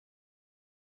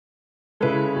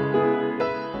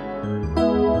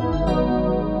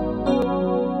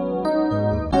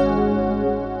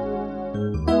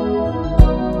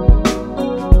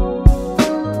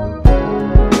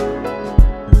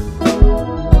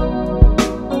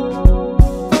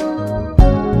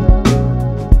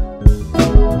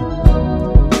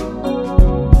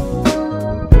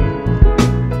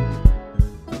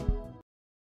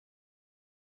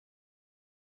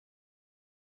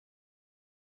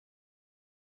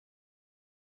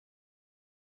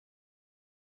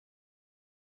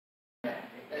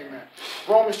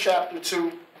Romans chapter 2.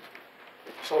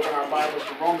 Let's open our Bibles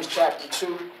to Romans chapter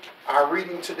 2. Our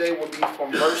reading today will be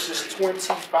from verses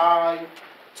 25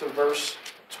 to verse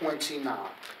 29.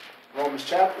 Romans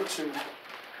chapter 2,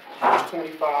 verse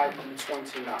 25 and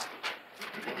 29.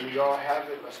 When you all have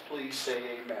it, let's please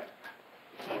say amen.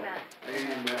 Amen.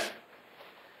 Amen.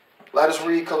 Let us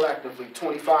read collectively.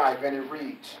 25, and it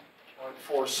reads,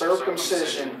 "For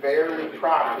circumcision verily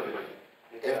profiteth,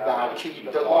 if thou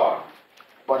keep the law.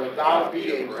 But if thou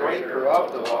be a breaker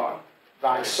of the law,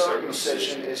 thy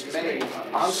circumcision is made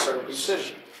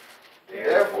uncircumcision.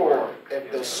 Therefore,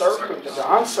 if the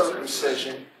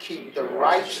uncircumcision keep the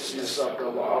righteousness of the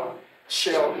law,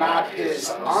 shall not his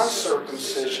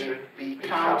uncircumcision be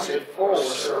counted for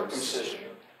circumcision?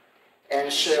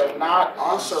 And shall not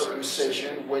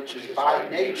uncircumcision, which is by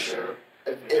nature,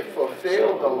 if it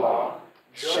fulfill the law,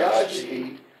 judge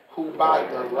thee, who by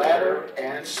the letter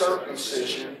and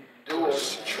circumcision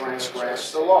doest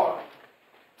transgress the law?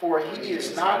 For he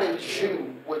is not a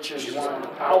Jew which is one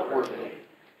outwardly,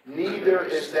 neither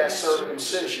is that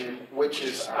circumcision which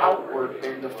is outward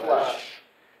in the flesh,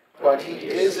 but he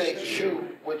is a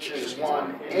Jew which is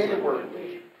one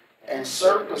inwardly, and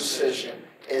circumcision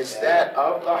is that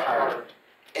of the heart,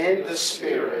 in the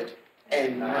spirit,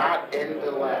 and not in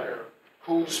the letter,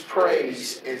 whose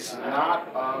praise is not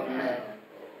of man,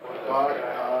 but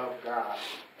of God."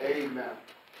 Amen.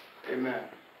 Amen.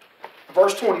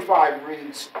 Verse 25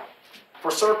 reads,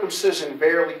 "For circumcision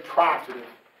verily profiteth,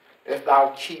 if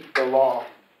thou keep the law.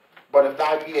 But if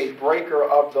thou be a breaker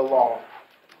of the law,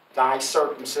 thy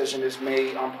circumcision is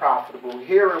made unprofitable."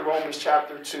 Here in Romans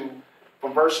chapter 2,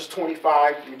 from verses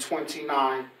 25 through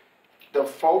 29, the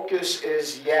focus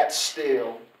is yet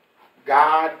still,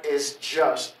 God is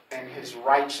just in his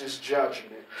righteous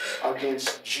judgment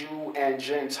against Jew and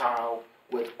Gentile,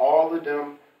 with all of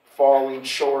them falling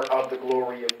short of the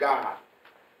glory of God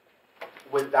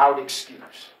without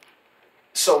excuse.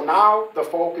 So now the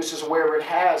focus is where it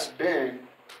has been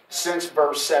since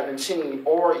verse 17,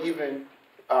 or even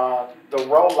the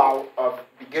rollout of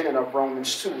beginning of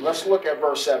Romans 2. Let's look at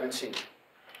verse 17.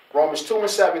 Romans 2 and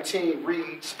 17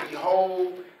 reads,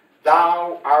 "Behold,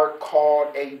 thou art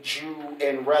called a Jew,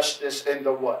 and restest in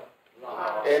the what?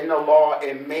 Law. In the law,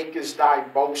 and makest thy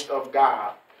boast of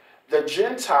God." The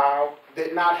Gentile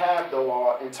did not have the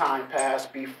law in time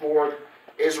past before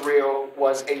Israel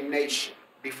was a nation,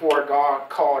 before God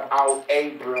called out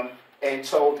Abram and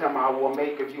told him, "I will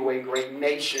make of you a great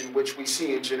nation," which we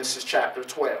see in Genesis chapter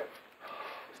 12.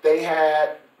 They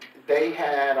had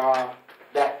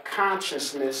that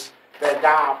consciousness that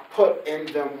God put in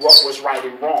them what was right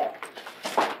and wrong.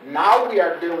 Now we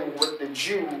are dealing with the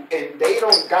Jew, and they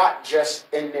don't got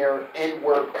just in their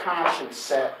inward conscience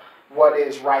set what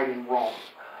is right and wrong.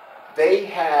 They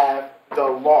have the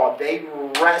law. They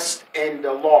rest in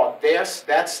the law.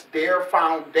 That's their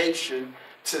foundation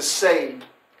to say,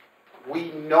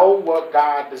 we know what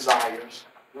God desires.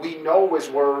 We know his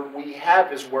word. We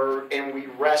have his word, and we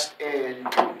rest in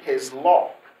his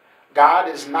law. God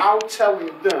is now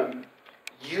telling them,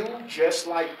 you, just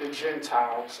like the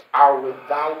Gentiles, are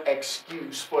without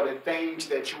excuse for the things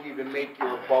that you even make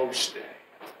your boast in.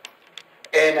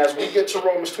 And as we get to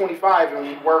Romans 25 and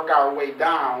we work our way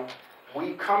down,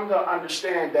 we come to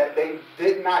understand that they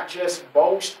did not just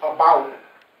boast about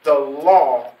the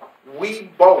law. We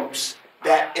boast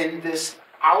that in this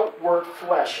outward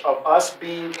flesh of us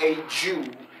being a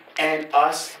Jew and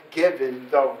us given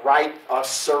the right of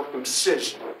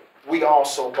circumcision, we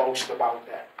also boast about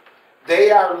that.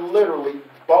 They are literally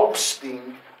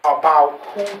boasting about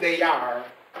who they are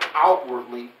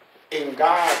outwardly, and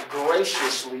God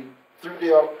graciously, through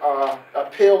the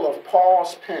appeal of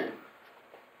Paul's pen,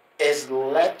 is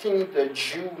letting the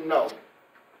Jew know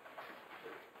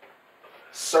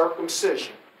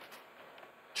circumcision,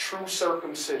 true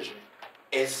circumcision,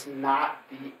 is not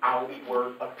the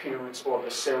outward appearance or the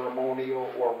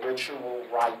ceremonial or ritual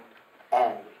rite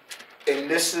only. And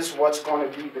this is what's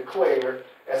going to be declared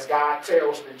as God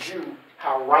tells the Jew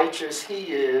how righteous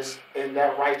he is in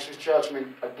that righteous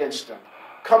judgment against them.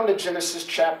 Come to Genesis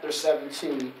chapter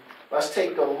 17. Let's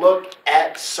take a look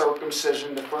at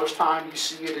circumcision. The first time you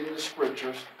see it in the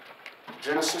scriptures.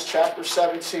 Genesis chapter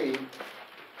 17.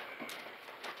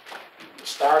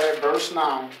 Start at verse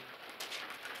 9.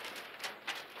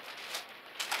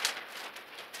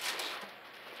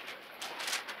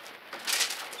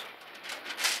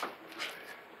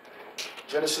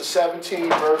 Genesis 17,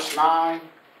 verse 9,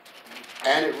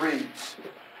 and it reads,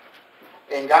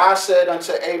 "And God said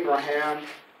unto Abraham,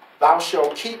 Thou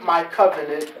shalt keep my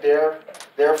covenant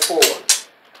therefore,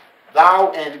 thou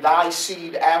and thy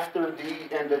seed after thee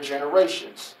in the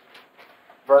generations.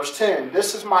 Verse 10,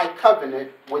 this is my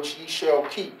covenant which ye shall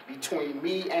keep between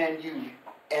me and you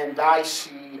and thy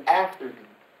seed after thee.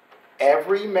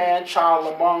 Every man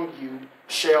child among you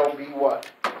shall be what?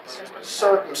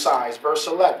 Circumcised. Verse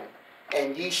 11,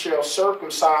 and ye shall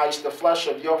circumcise the flesh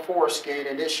of your foreskin,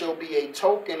 and it shall be a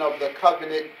token of the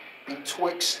covenant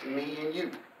betwixt me and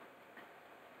you.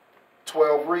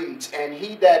 12 reads, and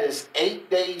he that is 8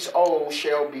 days old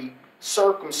shall be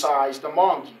circumcised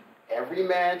among you, every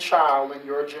man child in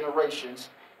your generations,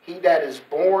 he that is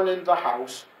born in the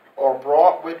house, or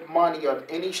brought with money of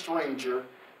any stranger,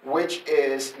 which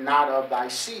is not of thy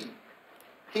seed.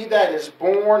 He that is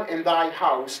born in thy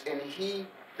house, and he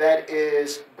that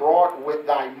is brought with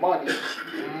thy money,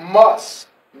 must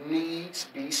needs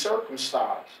be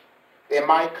circumcised. And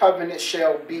my covenant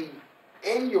shall be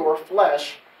in your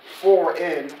flesh for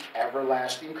an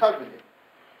everlasting covenant.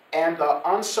 And the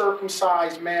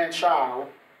uncircumcised man-child,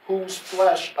 whose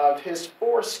flesh of his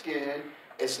foreskin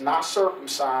is not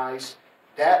circumcised,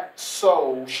 that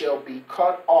soul shall be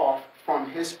cut off from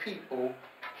his people.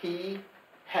 He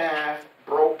hath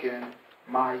broken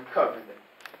my covenant.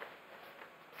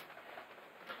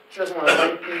 Just want to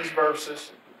link these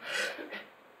verses.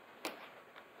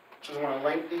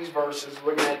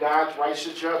 Looking at God's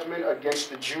righteous judgment against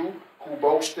the Jew who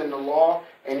boast in the law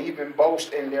and even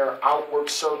boast in their outward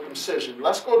circumcision.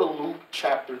 Let's go to Luke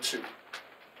chapter 2.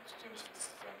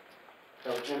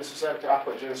 That was Genesis 7. I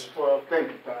put Genesis 12. Thank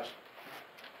you, Pastor.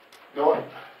 No,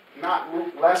 not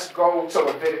Luke. Let's go to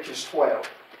Leviticus 12.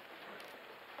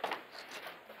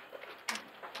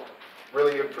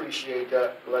 Really appreciate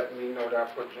that, letting me know that I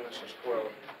put Genesis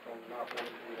 12.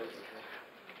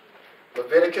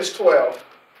 Leviticus 12.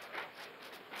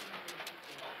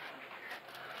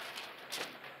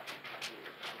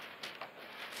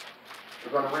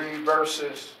 We're going to read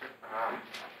verses. I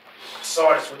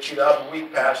saw this with you the other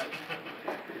week, Pastor.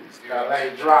 Got to let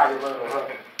it dry a little.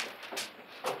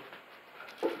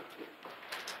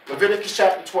 Leviticus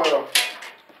chapter 12.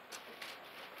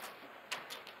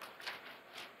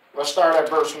 Let's start at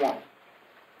verse 1.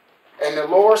 And the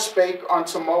Lord spake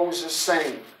unto Moses,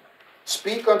 saying,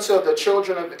 speak unto the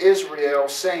children of Israel,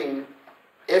 saying,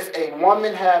 if a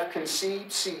woman have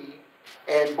conceived seed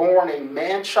and born a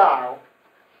man-child,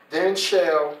 then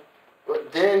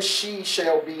she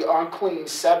shall be unclean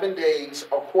 7 days,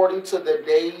 according to the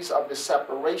days of the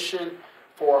separation.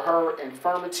 For her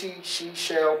infirmity she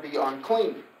shall be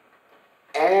unclean.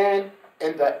 And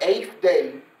in the eighth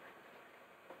day,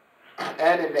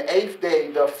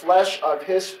 the flesh of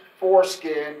his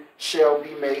foreskin shall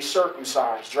be made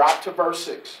circumcised. Drop to verse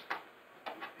 6.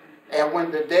 And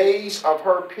when the days of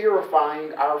her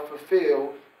purifying are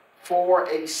fulfilled, for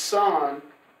a son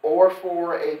or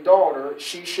for a daughter,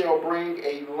 she shall bring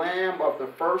a lamb of the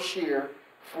first year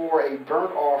for a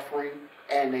burnt offering,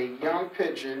 and a young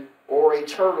pigeon or a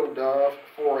turtle dove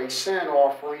for a sin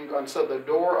offering unto the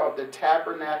door of the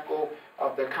tabernacle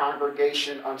of the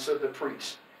congregation unto the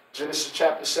priest. Genesis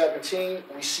chapter 17,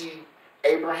 we see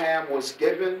Abraham was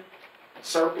given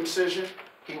circumcision.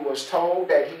 He was told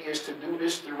that he is to do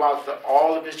this throughout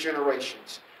all of his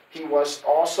generations. He was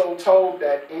also told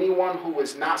that anyone who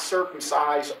is not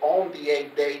circumcised on the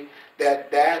 8th day,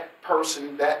 that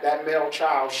person, that male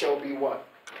child shall be what?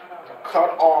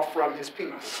 Cut off from his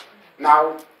people.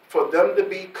 Now, for them to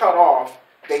be cut off,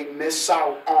 they miss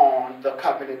out on the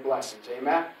covenant blessings.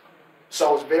 Amen?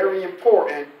 So it's very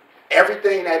important.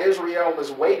 Everything that Israel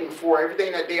is waiting for,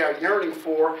 everything that they are yearning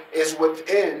for, is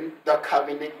within the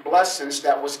covenant blessings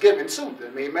that was given to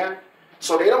them. Amen?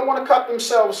 So they don't want to cut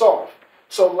themselves off.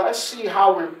 So let's see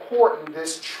how important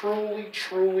this truly,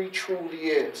 truly, truly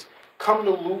is. Come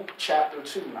to Luke chapter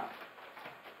 2 now.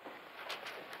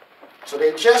 So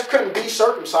they just couldn't be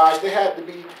circumcised. They had to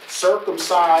be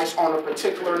circumcised on a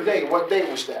particular day. What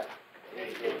day was that?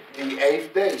 The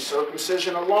 8th day.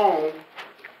 Circumcision alone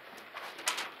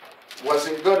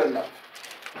wasn't good enough.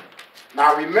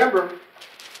 Now remember,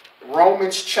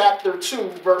 Romans chapter 2,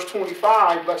 verse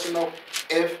 25 lets you know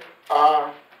if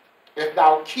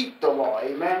thou keep the law.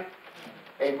 Amen?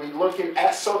 And we're looking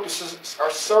at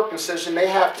circumcision, they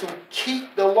have to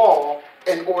keep the law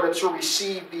in order to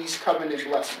receive these covenant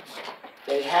blessings.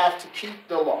 They have to keep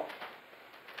the law.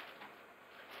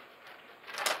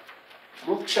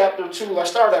 Luke chapter 2, let's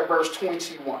start at verse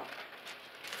 21.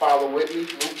 Follow with me.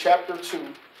 Luke chapter 2,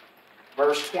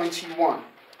 verse 21.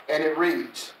 And it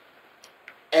reads,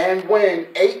 and when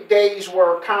 8 days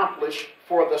were accomplished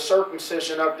for the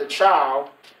circumcision of the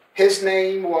child, his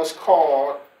name was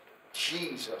called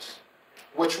Jesus,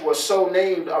 which was so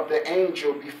named of the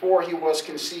angel before he was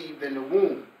conceived in the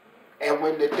womb. And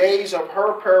when the days of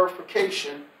her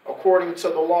purification according to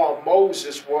the law of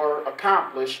Moses were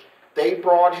accomplished, they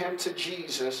brought him to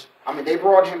they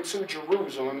brought him to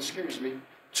Jerusalem,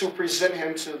 to present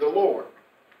him to the Lord.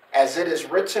 As it is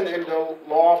written in the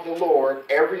law of the Lord,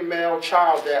 every male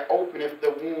child that openeth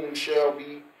the womb shall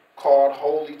be called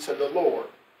holy to the Lord,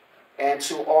 and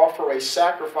to offer a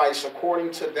sacrifice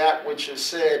according to that which is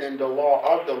said in the law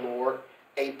of the Lord,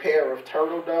 a pair of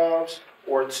turtle doves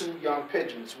or 2 young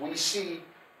pigeons. We see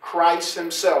Christ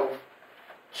himself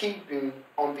keeping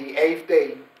on the 8th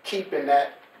day, keeping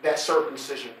that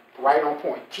circumcision right on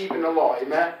point, keeping the law,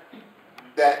 amen?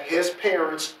 That his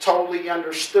parents totally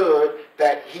understood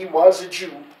that he was a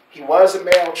Jew, he was a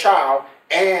male child,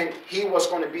 and he was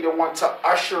going to be the one to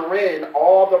usher in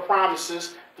all the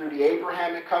promises through the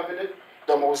Abrahamic covenant,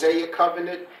 the Mosaic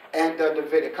covenant, and the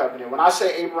Davidic covenant. When I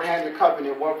say Abrahamic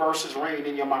covenant, what verses reign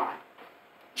in your mind?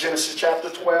 Genesis chapter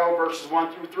 12, verses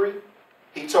 1 through 3.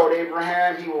 He told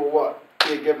Abraham he will what?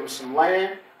 He'll give him some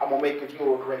land. I'm going to make of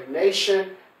you a great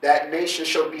nation. That nation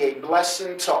shall be a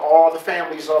blessing to all the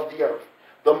families of the earth.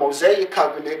 The Mosaic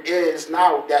covenant is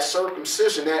now that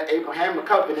circumcision, that Abrahamic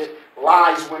covenant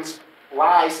lies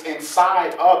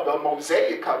inside of the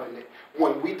Mosaic covenant.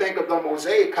 When we think of the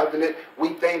Mosaic covenant, we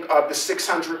think of the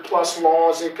 600 plus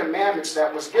laws and commandments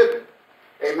that was given.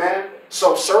 Amen.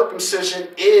 So circumcision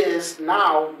is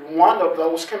now one of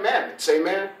those commandments.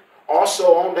 Amen.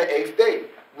 Also on the 8th day,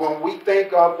 when we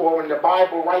think of, or when the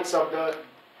Bible writes of the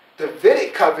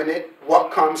Davidic covenant,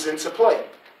 what comes into play?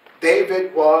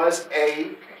 David was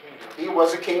a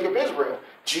king of Israel.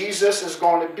 Jesus is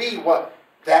going to be what?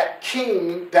 That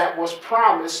king that was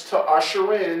promised to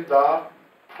usher in the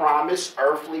promised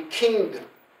earthly kingdom.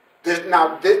 This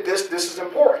is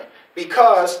important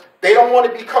because they don't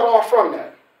want to be cut off from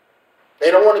that. They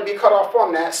don't want to be cut off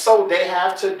from that, so they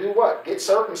have to do what? Get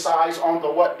circumcised on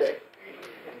the what day?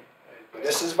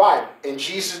 This is vital. And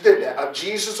Jesus did that. If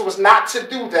Jesus was not to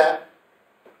do that,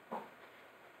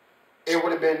 it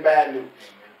would have been bad news.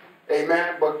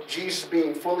 Amen. But Jesus,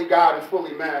 being fully God and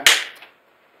fully man,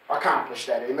 accomplished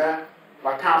that. Amen.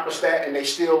 Accomplished that, and they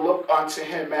still look unto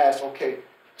him as, okay,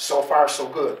 so far so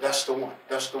good. That's the one.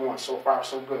 That's the one. So far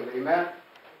so good. Amen.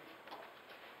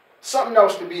 Something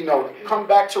else to be noted. Come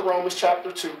back to Romans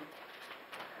chapter 2.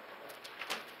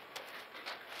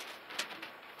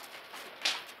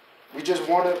 We just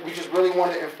really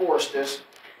want to enforce this.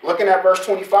 Looking at verse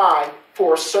 25,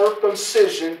 for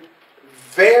circumcision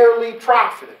verily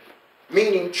profiteth,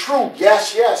 meaning true.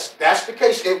 Yes, yes, that's the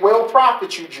case. It will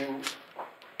profit you, Jews,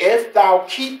 if thou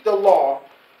keep the law.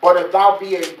 But if thou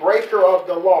be a breaker of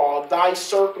the law, thy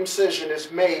circumcision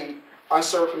is made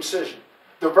uncircumcision.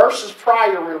 The verses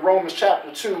prior in Romans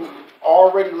chapter 2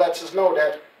 already lets us know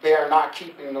that they are not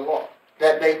keeping the law,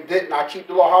 that they did not keep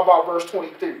the law. How about verse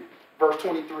 23? Verse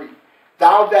 23.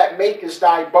 Thou that makest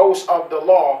thy boast of the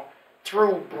law,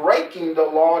 through breaking the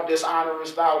law,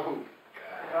 dishonorest thou who?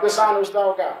 Dishonorest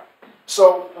thou God.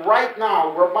 So right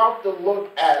now, we're about to look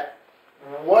at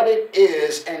what it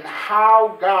is and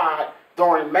how God,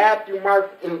 during Matthew,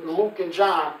 Mark, and Luke, and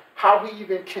John, how he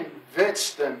even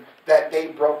convinced them that they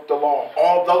broke the law,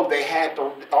 although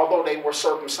they were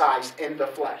circumcised in the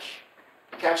flesh.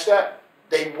 Catch that?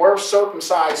 They were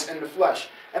circumcised in the flesh.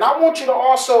 And I want you to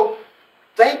also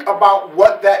think about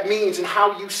what that means and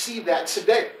how you see that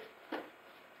today.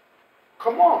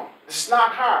 Come on, it's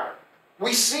not hard.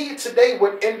 We see it today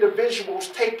with individuals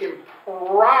taking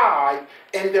pride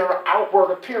in their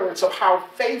outward appearance of how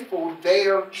faithful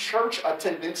their church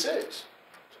attendance is.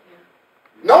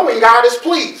 Knowing God is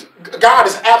pleased. God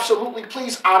is absolutely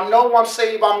pleased. I know I'm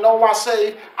saved. I know I'm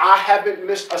saved. I haven't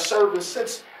missed a service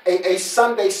since a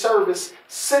Sunday service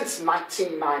since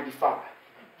 1995.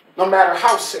 No matter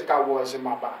how sick I was in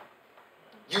my body.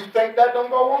 You think that don't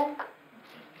go on?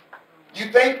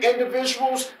 You think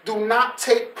individuals do not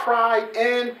take pride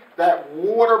in that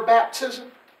water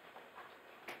baptism?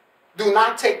 Do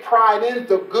not take pride in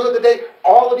the good that they,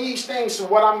 all of these things. So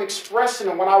what I'm expressing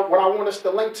and what I want us to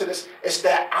link to this is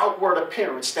that outward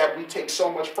appearance that we take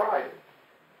so much pride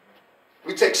in.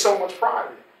 We take so much pride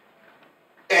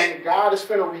in. And God is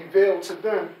going to reveal to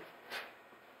them,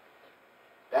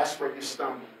 that's where you're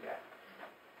stumbling at.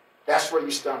 That's where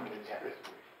you're stumbling at.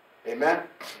 Amen?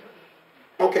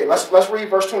 Okay, let's read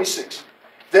verse 26.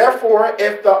 Therefore,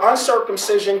 if the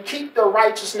uncircumcision keep the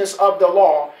righteousness of the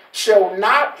law, shall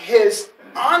not his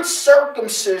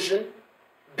uncircumcision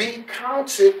be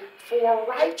counted for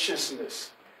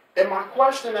righteousness? And my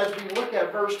question as we look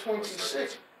at verse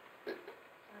 26,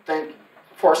 thank you,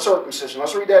 for circumcision.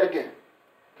 Let's read that again,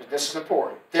 because this is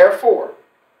important. Therefore,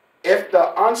 if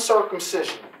the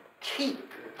uncircumcision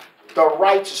keep the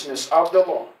righteousness of the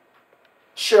law,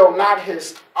 shall not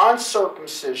his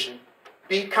uncircumcision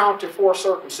be counted for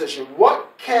circumcision?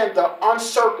 What can the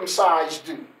uncircumcised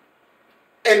do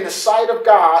in the sight of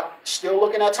God, still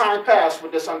looking at time past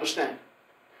with this understanding?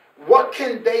 What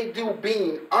can they do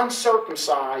being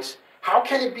uncircumcised? How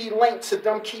can it be linked to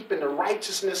them keeping the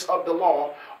righteousness of the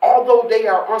law, although they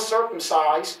are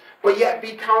uncircumcised, but yet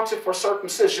be counted for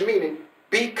circumcision? Meaning,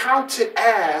 be counted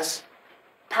as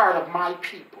part of my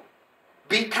people.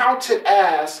 Be counted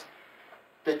as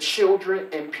the children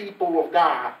and people of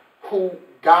God, who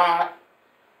God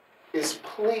is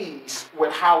pleased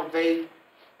with how they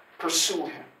pursue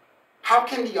him. How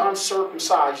can the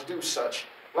uncircumcised do such?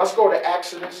 Let's go to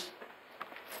Exodus.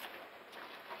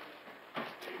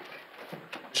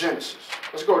 Genesis.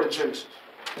 Let's go to Genesis.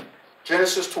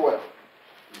 Genesis 12.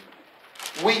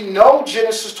 We know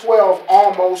Genesis 12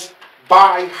 almost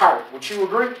by heart. Would you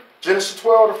agree? Genesis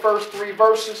 12, the first 3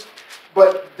 verses.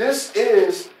 But this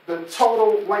is the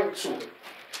total length to it.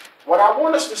 What I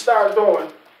want us to start doing,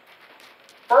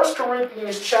 1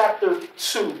 Corinthians chapter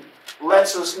 2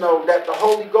 lets us know that the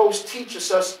Holy Ghost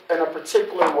teaches us in a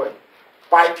particular way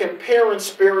by comparing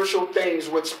spiritual things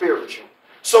with spiritual.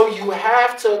 So you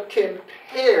have to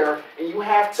compare and you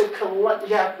have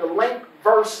to link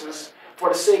verses for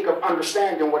the sake of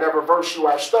understanding whatever verse you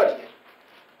are studying.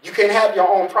 You can have your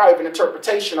own private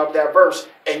interpretation of that verse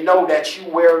and know that you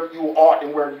where you ought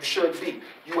and where you should be.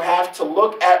 You have to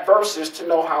look at verses to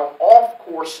know how off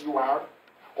course you are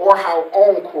or how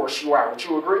on course you are. Would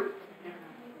you agree?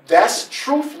 That's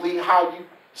truthfully how you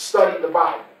study the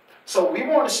Bible. So we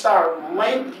want to start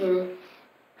linking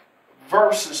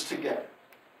verses together.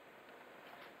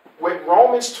 With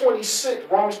Romans 2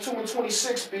 and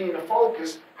 26 being the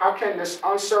focus, how can this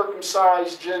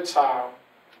uncircumcised Gentile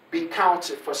be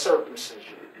counted for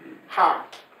circumcision? How?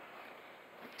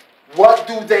 What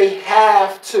do they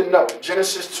have to know?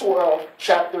 Genesis 12,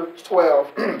 chapter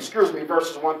 12,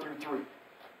 verses 1 through 3.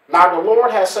 Now the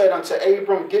Lord has said unto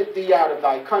Abram, get thee out of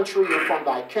thy country and from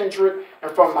thy kindred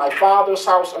and from thy father's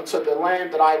house unto the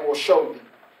land that I will show thee.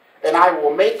 And I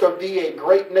will make of thee a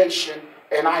great nation,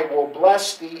 and I will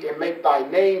bless thee and make thy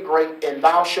name great, and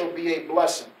thou shalt be a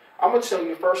blessing. I'm going to tell you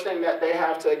the first thing that they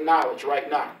have to acknowledge right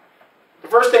now. The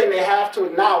first thing they have to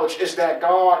acknowledge is that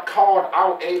God called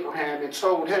out Abraham and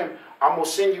told him, I'm going to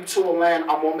send you to a land,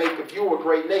 I'm going to make of you a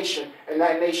great nation, and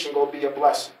that nation going to be a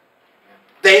blessing.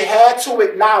 They had to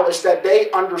acknowledge that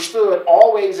they understood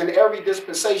always in every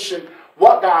dispensation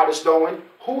what God is doing,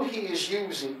 who he is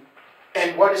using,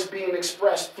 and what is being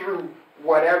expressed through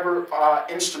whatever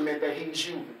instrument that he's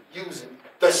using.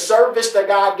 The service that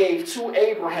God gave to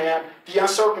Abraham, the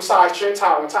uncircumcised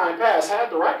Gentile in time past, had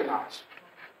to recognize.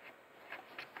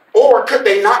 Or could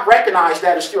they not recognize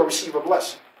that and still receive a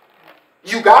blessing?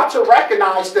 You got to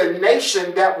recognize the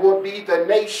nation that will be the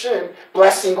nation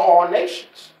blessing all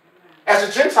nations. As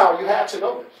a Gentile, you have to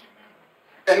know this.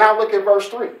 And now look at verse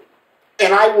 3.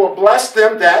 And I will bless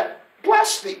them that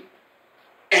bless thee,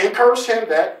 and curse him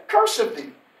that curseth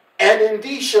thee. And in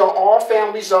thee shall all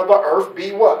families of the earth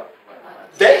be what?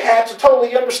 They had to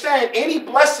totally understand any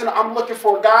blessing I'm looking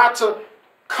for God to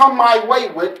come my way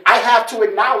with, I have to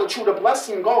acknowledge who the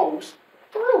blessing goes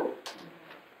through.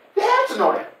 They had to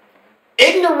know that.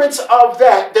 Ignorance of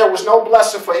that, there was no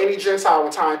blessing for any Gentile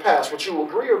in time past. Would you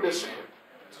agree or disagree?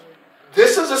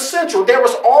 This is essential. There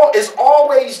is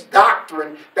always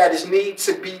doctrine that is need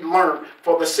to be learned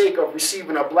for the sake of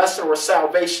receiving a blessing or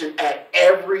salvation at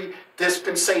every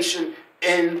dispensation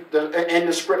in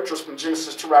the scriptures from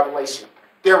Genesis to Revelation.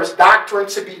 There is doctrine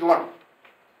to be learned.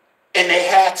 And they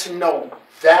had to know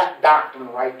that doctrine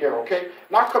right there, okay?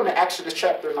 Now come to Exodus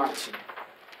chapter 19.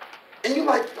 And you're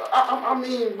like,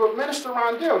 but Minister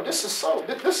Rondell, this is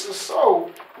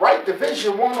so, right?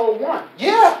 Division 101.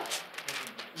 Yeah.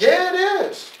 Yeah, it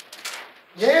is.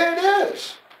 Yeah, it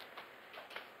is.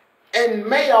 And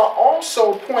may I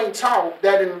also point out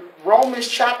that in Romans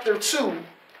chapter 2,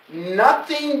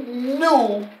 nothing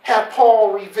new had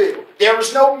Paul revealed. There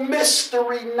is no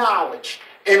mystery knowledge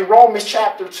in Romans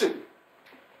chapter 2.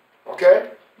 Okay?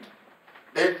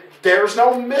 There's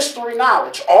no mystery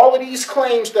knowledge. All of these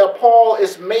claims that Paul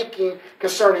is making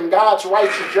concerning God's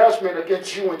righteous judgment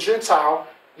against Jew and Gentile,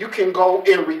 you can go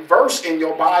in reverse in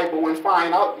your Bible and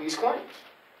find out these claims.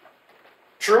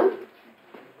 True?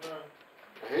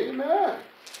 Amen.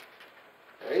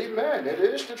 Amen. It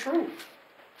is the truth.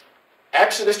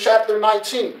 Exodus chapter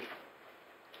 19.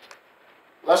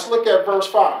 Let's look at verse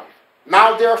 5.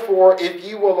 Now therefore, if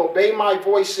ye will obey my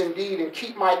voice indeed and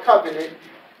keep my covenant,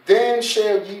 then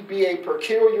shall ye be a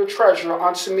peculiar treasure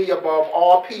unto me above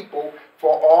all people,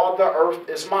 for all the earth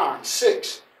is mine.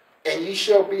 6. And ye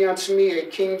shall be unto me a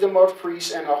kingdom of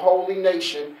priests and a holy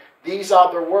nation. These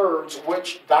are the words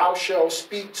which thou shalt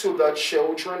speak to the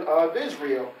children of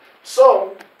Israel.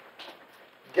 So,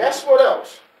 guess what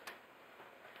else?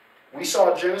 We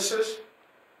saw Genesis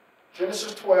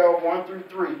 12, 1 through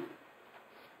 3.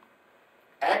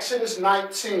 Exodus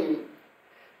 19,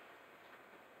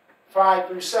 5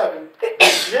 through 7.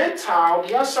 The Gentile,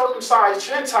 the uncircumcised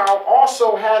Gentile,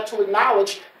 also had to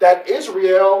acknowledge that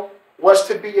Israel was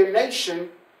to be a nation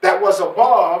that was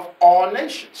above all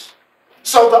nations.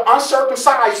 So the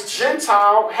uncircumcised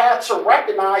Gentile had to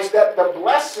recognize that the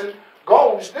blessing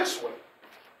goes this way.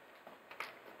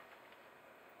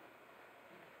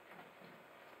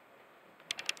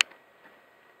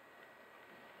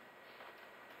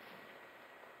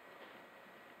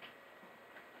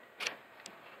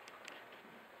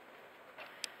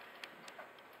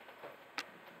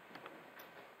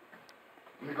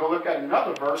 Let me go look at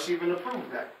another verse even to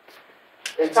prove that.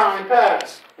 In time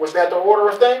past, was that the order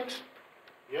of things?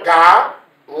 Yep. God,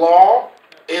 law,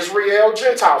 Israel,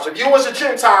 Gentiles. If you was a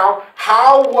Gentile,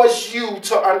 how was you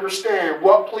to understand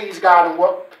what pleased God and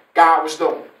what God was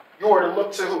doing? You were to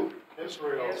look to who?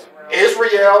 Israel.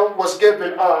 Israel was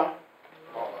given a,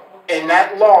 and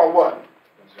that law what?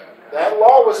 That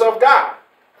law was of God.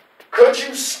 Could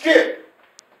you skip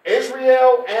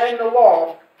Israel and the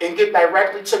law and get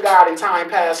directly to God in time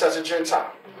past as a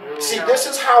Gentile? See, this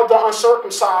is how the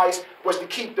uncircumcised was to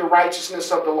keep the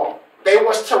righteousness of the law. They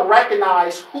was to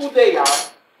recognize who they are.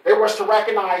 They was to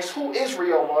recognize who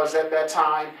Israel was at that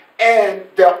time, and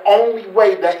the only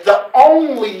way that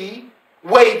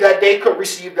they could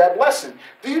receive that blessing.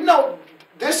 Do you know,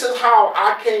 this is how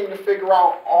I came to figure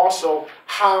out also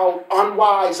how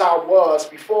unwise I was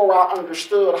before I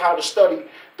understood how to study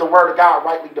the Word of God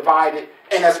rightly divided,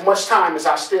 and as much time as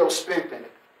I still spent in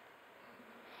it.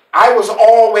 I was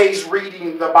always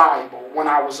reading the Bible when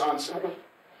I was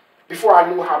before I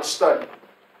knew how to study.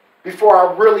 Before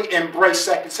I really embraced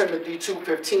 2 Timothy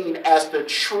 2:15 as the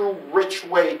true, rich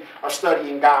way of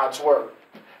studying God's Word.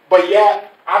 But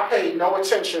yet, I paid no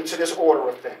attention to this order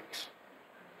of things.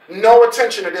 No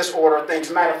attention to this order of things.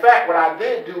 Matter of fact, what I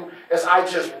did do is I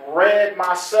just read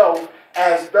myself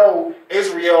as though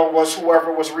Israel was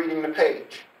whoever was reading the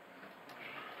page.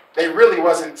 They really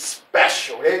wasn't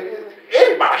special.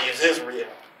 Everybody is Israel.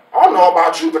 I don't know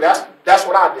about you, but that's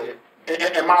what I did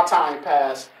in my time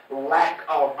past lack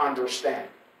of understanding.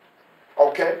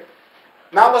 Okay?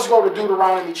 Now let's go to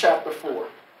Deuteronomy chapter 4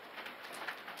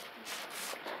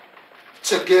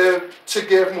 to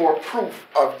give more proof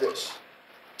of this.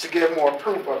 To give more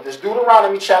proof of this.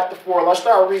 Deuteronomy chapter 4, let's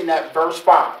start reading at verse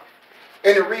 5.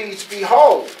 And it reads,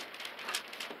 Behold,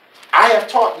 I have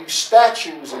taught you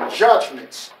statutes and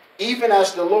judgments, even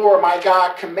as the Lord my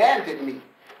God commanded me,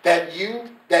 that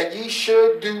ye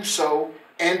should do so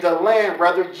in the land,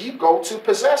 whether ye go to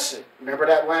possess it. Remember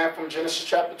that land from Genesis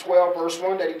chapter 12, verse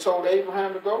 1, that he told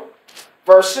Abraham to go?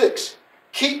 Verse 6,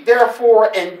 keep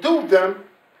therefore and do them.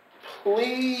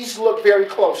 Please look very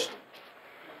closely.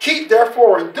 Keep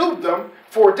therefore and do them,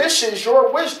 for this is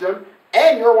your wisdom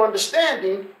and your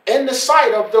understanding in the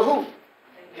sight of the who?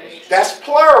 That's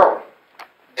plural.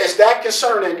 Is that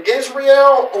concerning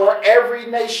Israel or every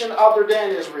nation other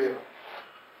than Israel?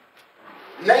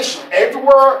 Nation.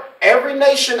 Everywhere, every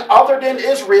nation other than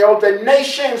Israel, the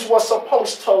nations were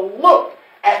supposed to look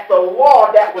at the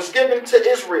law that was given to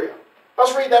Israel.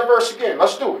 Let's read that verse again.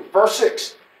 Let's do it. Verse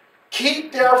 6.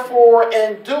 Keep therefore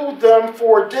and do them,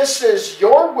 for this is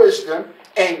your wisdom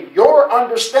and your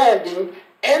understanding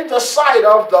in the sight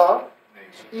of the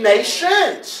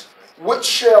nations, which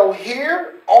shall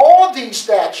hear all these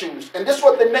statutes. And this is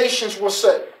what the nations will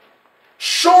say.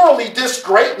 Surely this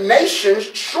great nation,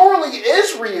 surely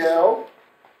Israel,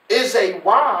 is a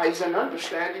wise and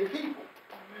understanding people.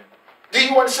 Do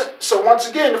you understand? So once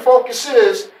again, the focus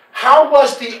is, how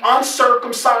was the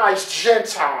uncircumcised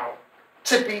Gentile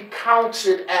to be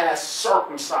counted as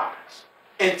circumcised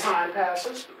in time past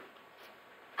history?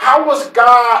 How was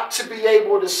God to be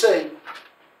able to say,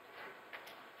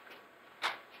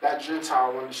 that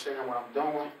Gentile understand what I'm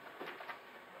doing?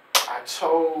 I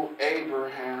told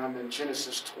Abraham in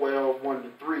Genesis 12, 1 to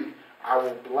 3, I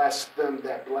will bless them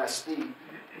that bless thee.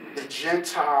 The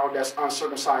Gentile that's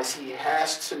uncircumcised, he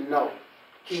has to know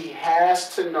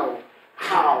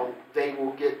how they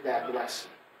will get that blessing.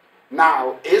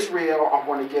 Now, Israel, I'm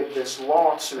going to give this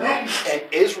law to them. And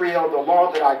Israel, the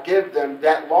law that I give them,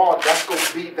 that law, that's going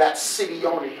to be that city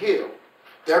on the hill.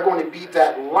 They're going to be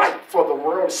that light for the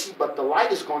world to see, but the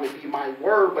light is going to be my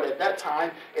word. But at that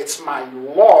time, it's my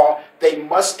law. They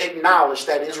must acknowledge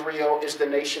that Israel is the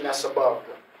nation that's above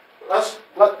them.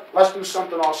 Let's do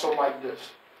something also like this.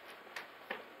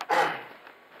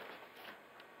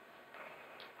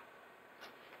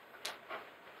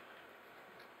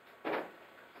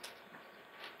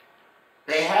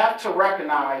 have to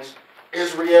recognize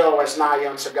Israel as nigh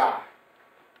unto God.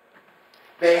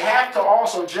 They have to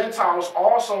also, Gentiles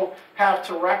also have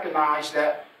to recognize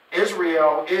that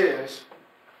Israel is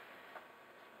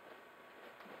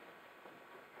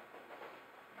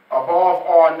above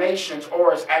all nations,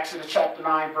 or as Exodus chapter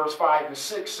 9, verse 5 and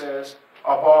 6 says,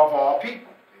 above all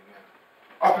people.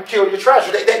 A peculiar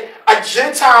treasure. A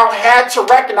Gentile had to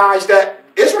recognize that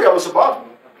Israel is above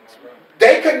them.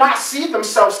 They could not see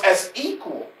themselves as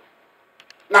equal.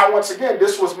 Now, once again,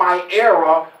 this was my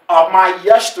era of my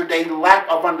yesterday lack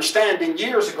of understanding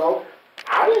years ago.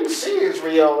 I didn't see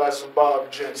Israel as above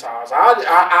Gentiles.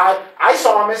 I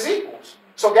saw them as equals.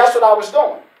 So guess what I was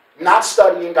doing? Not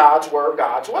studying God's word,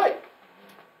 God's way.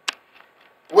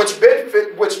 Which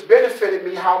benefited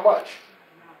me how much?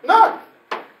 None.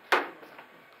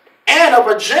 And of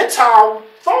a Gentile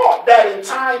thought that in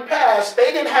time past,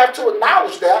 they didn't have to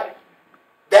acknowledge that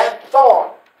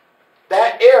thought,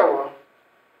 that error,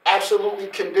 absolutely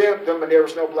condemned them, and there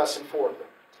was no blessing for them.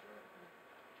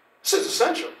 This is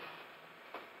essential.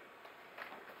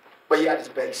 But yet it's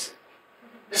basic.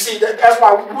 You see, that's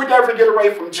why we never get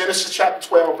away from Genesis chapter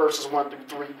 12, verses 1 through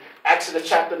 3, Exodus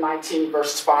chapter 19,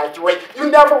 verses 5 through 8.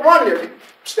 You never run there. You're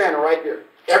standing right there.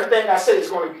 Everything I say is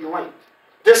going to be linked.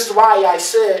 This is why I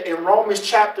said in Romans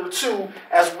chapter 2,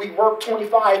 as we work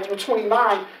 25 through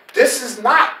 29, this is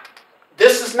not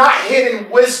hidden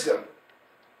wisdom.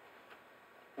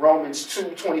 Romans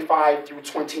 2, 25 through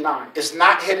 29. It's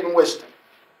not hidden wisdom.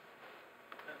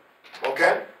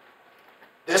 Okay?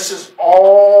 This is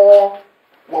all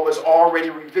what was already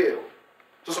revealed.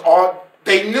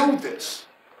 They knew this.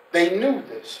 They knew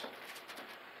this.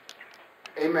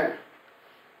 Amen.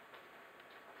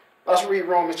 Let's read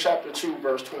Romans chapter 2,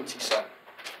 verse 27.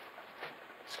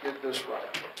 Let's get this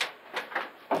right.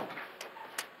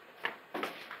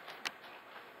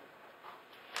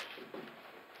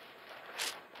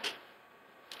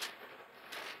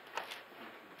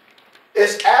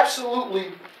 It's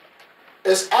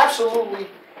absolutely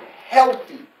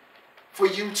healthy for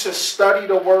you to study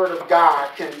the Word of God,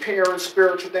 comparing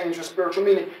spiritual things with spiritual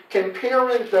meaning,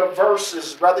 comparing the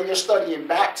verses, whether you're studying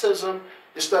baptism,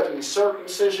 you're studying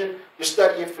circumcision, you're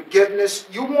studying forgiveness.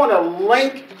 You want to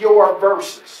link your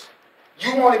verses.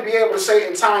 You want to be able to say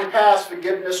in time past,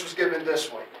 forgiveness was given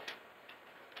this way.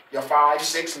 Your 5,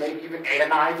 6, maybe even 8 or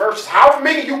 9 verses. However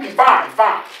many you can find,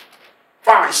 fine.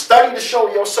 Study to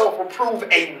show yourself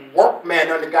approved, a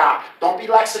workman under God. Don't be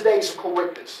lackadaisical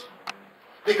with this.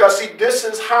 Because see, this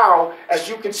is how, as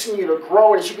you continue to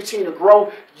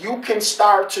grow, you can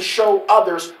start to show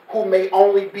others who may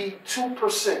only be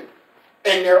 2%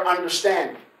 in their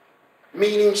understanding.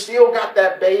 Meaning still got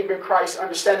that babe in Christ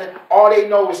understanding. All they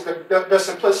know is the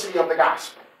simplicity of the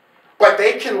gospel. But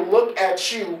they can look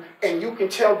at you and you can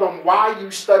tell them why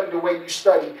you study the way you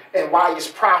study and why it's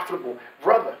profitable.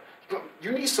 Brother,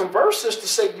 you need some verses to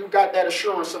say you got that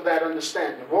assurance of that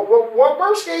understanding. What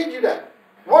verse gave you that?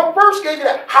 What verse gave you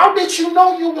that? How did you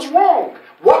know you was wrong?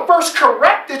 What verse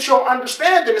corrected your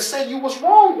understanding to say you was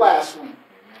wrong last week?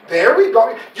 There we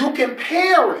go. You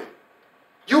compare it.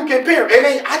 It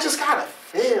ain't, I just got a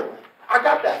feeling. I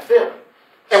got that feeling.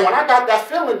 And when I got that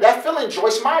feeling,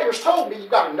 Joyce Myers told me, you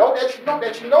got to know that you know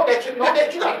that you know that you know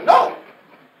that you got to know.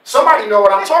 Somebody know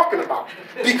what I'm talking about.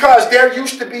 Because there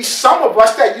used to be some of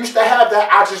us that used to have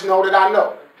that, I just know that I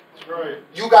know. That's right.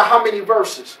 You got how many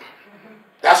verses?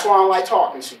 That's why I don't like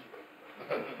talking to you.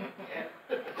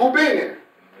 Who been there?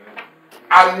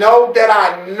 I know that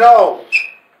I know.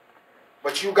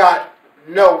 But you got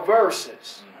no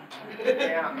verses.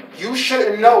 You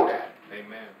shouldn't know that.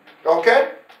 Amen.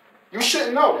 Okay? You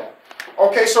shouldn't know that.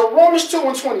 Okay, so Romans 2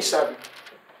 and 27.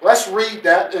 Let's read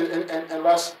that and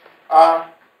let's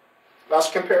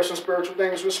compare some spiritual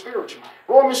things with spiritual.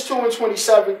 Romans 2 and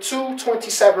 27,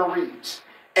 2:27 reads,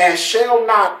 and shall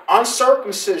not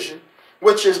uncircumcision,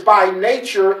 which is by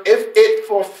nature, if it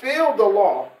fulfill the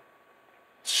law,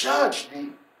 judge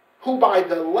thee, who by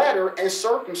the letter and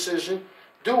circumcision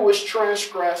doest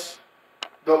transgress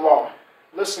the law.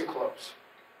 Listen close.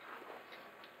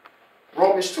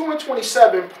 Romans 2 and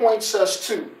 27 points us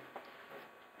to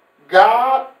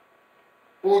God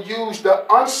will use the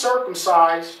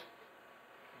uncircumcised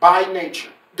by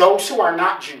nature, those who are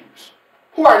not Jews,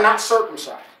 who are not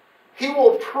circumcised. He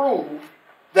will prove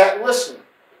that, listen,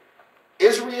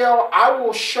 Israel, I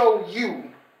will show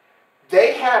you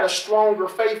they had a stronger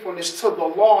faithfulness to the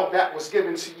law that was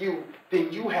given to you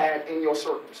than you had in your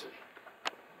circumcision.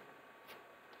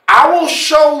 I will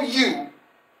show you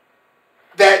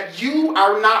that you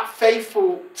are not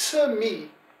faithful to me,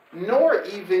 nor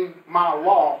even my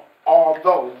law,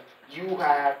 although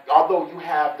although you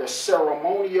have the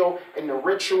ceremonial and the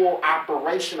ritual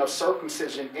operation of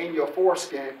circumcision in your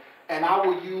foreskin, and I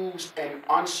will use an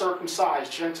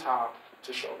uncircumcised Gentile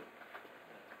to show you.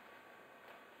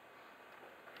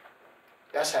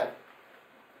 That's heavy.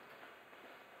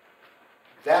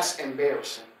 That's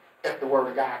embarrassing if the Word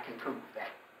of God can prove that.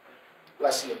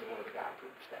 Let's see if the Word of God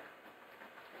proves that.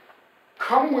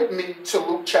 Come with me to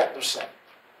Luke chapter 7.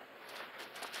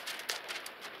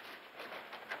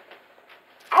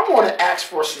 I want to ask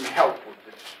for some help with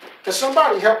this. Can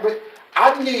somebody help me?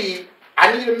 I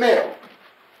need a male.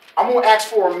 I'm going to ask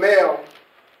for a male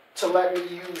to let me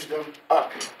use them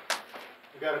up here.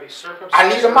 You got to be circumcised. I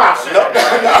need a model. No.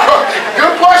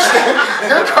 Good question.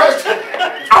 Good question.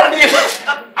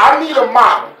 I need a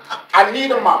model. I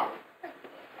need a model.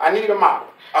 I need a model.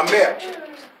 A male.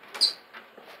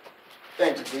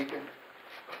 Thank you, Deacon.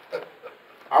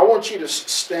 I want you to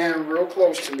stand real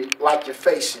close to me like you're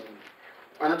facing me.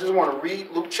 And I just want to read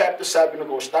Luke chapter 7. We're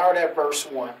going to start at verse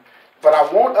 1. But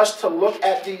I want us to look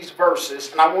at these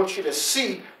verses, and I want you to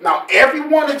see. Now, every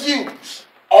one of yous,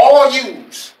 all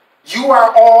yous, you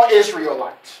are all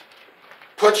Israelites.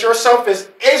 Put yourself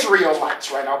as Israelites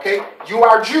right now, okay? You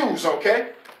are Jews,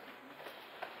 okay?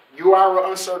 You are an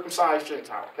uncircumcised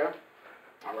Gentile, okay?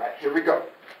 All right, here we go.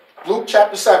 Luke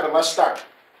chapter 7, let's start.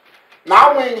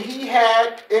 Now when he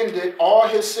had ended all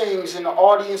his sayings in the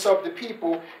audience of the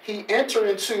people, he entered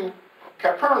into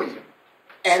Capernaum.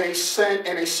 And a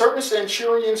certain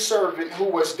centurion servant who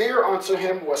was dear unto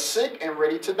him was sick and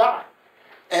ready to die.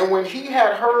 And when he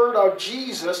had heard of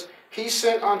Jesus, he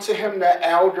sent unto him the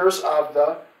elders of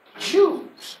the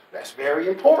Jews. That's very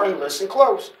important. Listen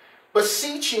close.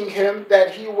 Beseeching him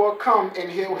that he will come and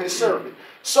heal his servant.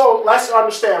 So let's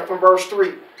understand from verse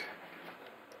 3.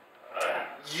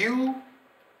 You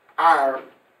are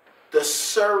the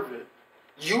servant.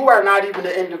 You are not even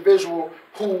the individual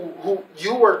who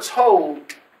you were told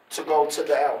to go to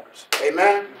the elders.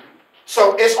 Amen?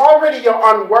 So it's already your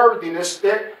unworthiness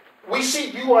that we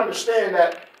see you understand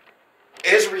that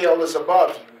Israel is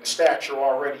above you in stature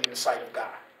already in the sight of God.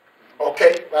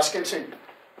 Okay, let's continue.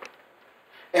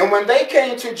 And when they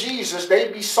came to Jesus,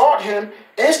 they besought him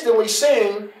instantly,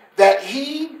 saying that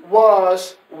he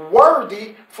was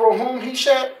worthy for whom he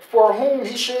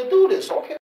should do this.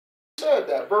 Okay, he said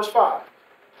that. Verse 5.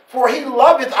 For he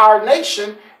loveth our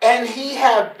nation, and he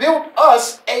hath built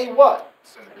us a what?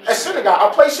 A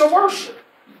synagogue, a place of worship.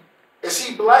 Is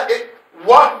he blessed?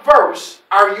 What verse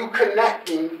are you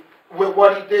connecting with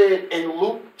what he did in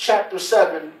Luke chapter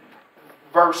 7,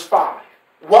 verse 5?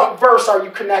 What verse are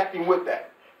you connecting with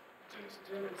that?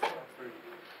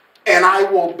 And I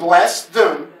will bless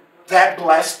them that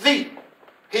bless thee.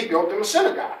 He built them a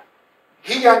synagogue.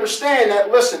 He understands that,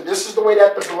 listen, this is the way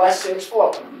that the blessings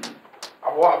flow.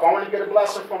 If I want to get a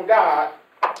blessing from God,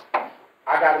 I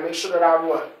got to make sure that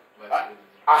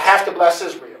I have to bless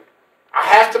Israel. I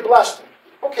have to bless them.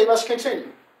 Okay, let's continue.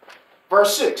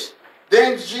 Verse 6.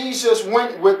 Then Jesus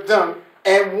went with them,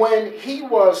 and when he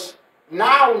was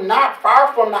now not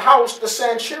far from the house, the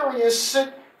centurion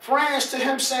sent friends to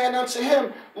him, saying unto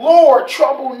him, Lord,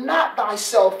 trouble not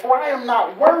thyself, for I am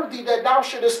not worthy that thou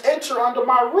shouldest enter under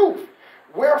my roof.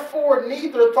 Wherefore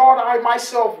neither thought I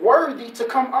myself worthy to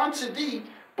come unto thee,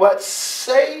 but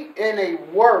say in a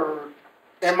word,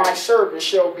 and my servant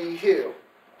shall be healed.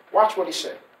 Watch what he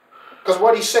said. Because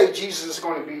what he said, Jesus is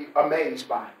going to be amazed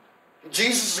by.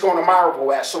 Jesus is going to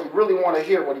marvel at. So we really want to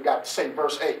hear what he got to say.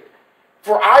 Verse 8.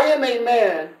 For I am a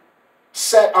man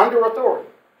set under authority,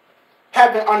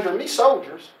 having under me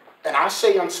soldiers, and I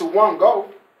say unto one, go,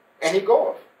 and he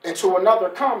goeth, and to another,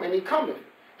 come, and he cometh,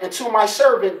 and to my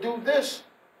servant, do this,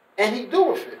 and he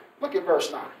doeth it. Look at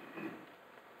verse 9.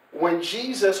 When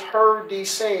Jesus heard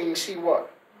these sayings, he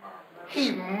what?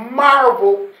 He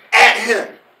marveled at him.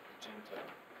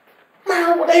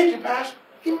 Marveled, thank you, Pastor.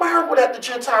 He marveled at the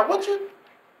Gentile. What you?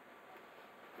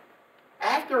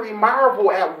 After he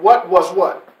marveled at what was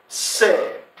what?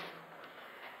 Said.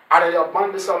 Out of the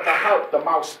abundance of the heart, the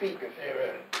mouth speaketh.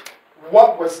 Amen.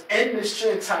 What was in this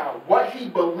Gentile, what he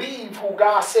believed who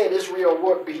God said Israel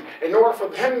would be, in order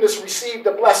for him to receive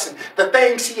the blessing, the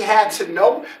things he had to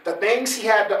know, the things he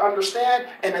had to understand,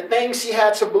 and the things he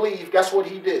had to believe, guess what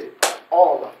he did?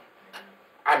 All of them.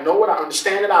 I know it, I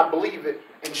understand it, I believe it,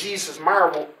 and Jesus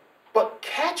marveled. But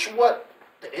catch what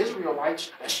the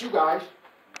Israelites, that's you guys,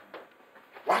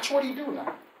 watch what he do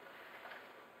now.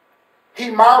 He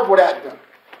marveled at them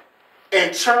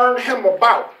and turned him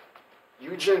about.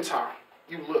 You Gentile,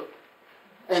 you look.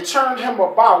 And turned him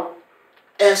about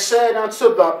and said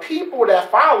unto the people that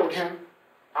followed him,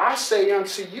 I say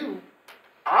unto you,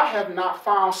 I have not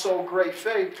found so great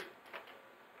faith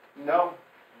No,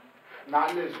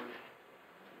 not in Israel.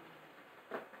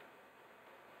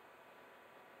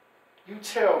 You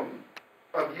tell me,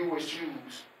 of you as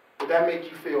Jews, would that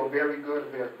make you feel very good or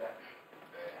very bad?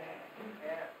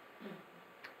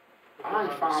 I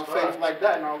ain't found faith like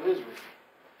that in all of Israel.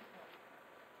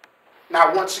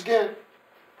 Now, once again,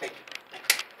 thank you.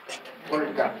 Word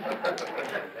to God.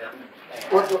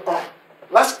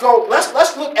 Let's go.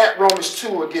 Let's look at Romans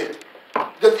 2 again.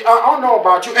 I don't know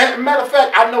about you. And matter of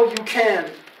fact, I know you can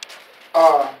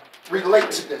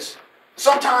relate to this.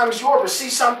 Sometimes you ever see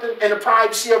something in the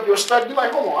privacy of your study, you're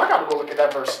like, hold on, I got to go look at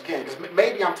that verse again, because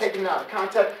maybe I'm taking it out of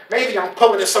context. Maybe I'm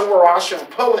pulling it somewhere I shouldn't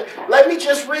pull it. Let me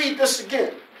just read this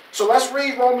again. So let's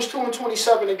read Romans 2 and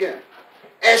 27 again.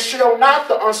 And shall not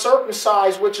the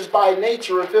uncircumcised, which is by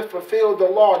nature, if it fulfill the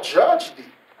law, judge thee,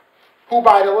 who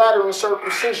by the letter of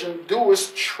circumcision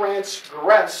doest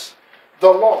transgress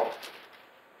the law?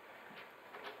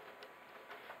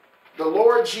 The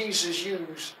Lord Jesus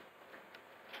used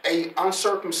an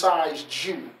uncircumcised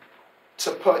Jew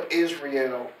to put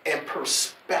Israel in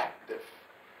perspective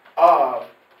of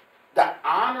the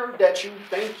honor that you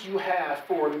think you have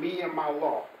for me and my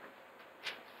law.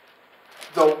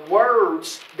 The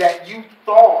words that you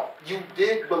thought you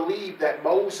did believe that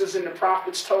Moses and the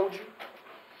prophets told you,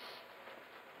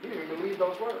 you didn't believe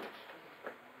those words.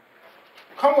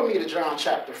 Come with me to John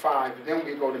chapter 5, and then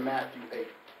we go to Matthew 8.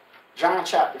 John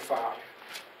chapter 5.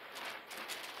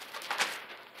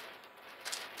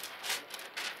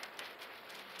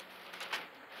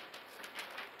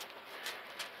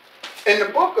 In the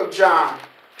book of John,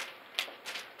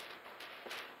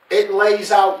 it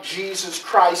lays out Jesus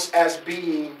Christ as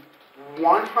being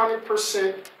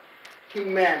 100%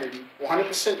 humanity,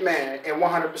 100% man, and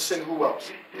 100% who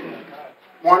else?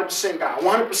 100% God,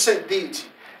 100% deity.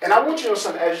 And I want you to know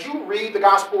something. As you read the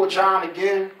Gospel of John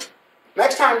again,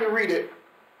 next time you read it,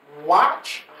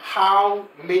 watch how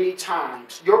many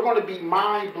times you're going to be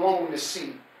mind blown to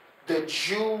see the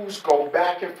Jews go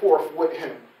back and forth with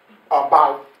him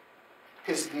about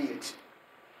his deity.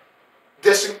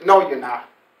 No, you're not.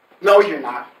 No, you're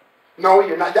not. No,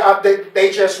 you're not. They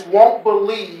just won't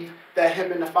believe that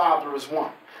him and the Father is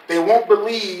one. They won't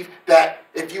believe that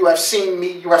if you have seen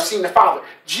me, you have seen the Father.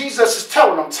 Jesus is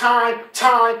telling them time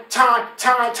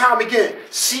again.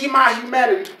 See my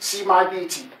humanity, see my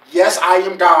deity. Yes, I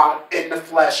am God in the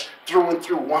flesh, through and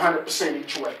through, 100%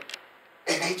 each way.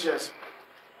 And they just...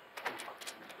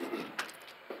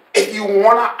 If you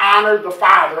want to honor the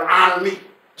Father, honor me.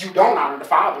 You don't honor the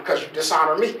Father because you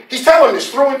dishonor me. He's telling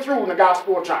this through and through in the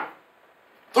Gospel of John.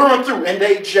 Through and through. And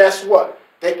they just what?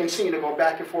 They continue to go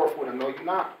back and forth with him. No, you're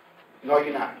not. No,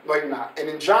 you're not. No, you're not. And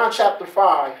in John chapter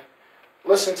 5,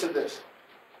 listen to this.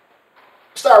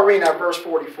 Start reading at verse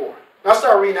 44. Now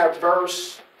start reading at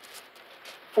verse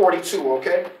 42,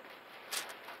 okay?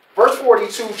 Verse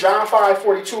 42, John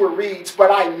 5:42, it reads, but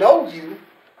I know you,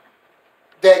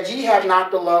 that ye have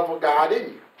not the love of God in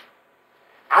you.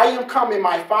 I am come in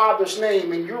my Father's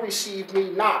name, and you receive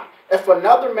me not. If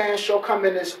another man shall come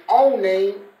in his own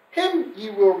name, him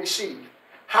ye will receive.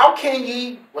 How can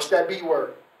ye, what's that B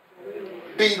word?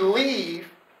 Believe,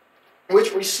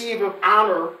 which receiveth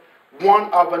honor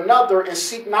one of another, and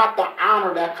seek not the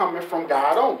honor that cometh from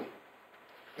God only.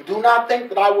 Do not think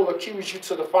that I will accuse you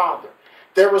to the Father.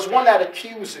 There is one that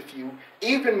accuseth you,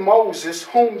 even Moses,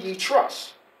 whom ye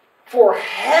trust. For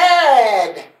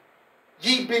had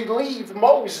ye believed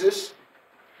Moses,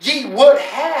 ye would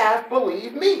have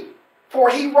believed me. For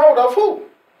he wrote of who?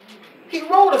 He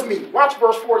wrote of me. Watch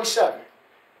verse 47.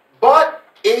 But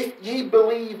if ye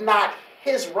believe not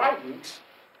his writings,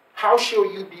 how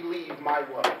shall you believe my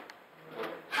word?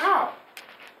 How?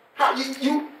 How?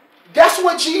 That's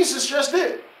what Jesus just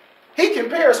did. He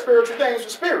compared spiritual things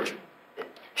with spiritual.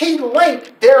 He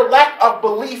linked their lack of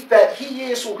belief that he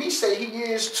is who he say he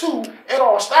is to. It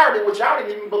all started with y'all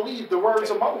didn't even believe the words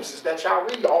of Moses that y'all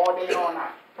read all day and all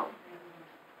night.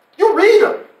 You read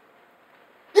them.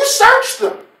 You search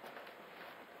them.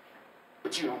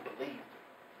 But you don't believe them.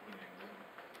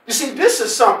 You see, this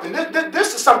is something that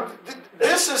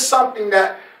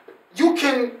you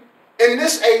can, in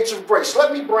this age of grace,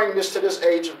 let me bring this to this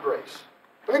age of grace.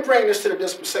 Let me bring this to the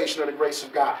dispensation of the grace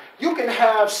of God. You can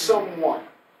have someone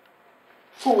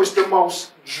who is the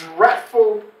most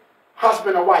dreadful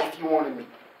husband or wife you want to meet.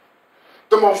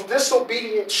 The most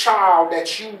disobedient child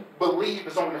that you believe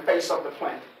is on the face of the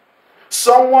planet.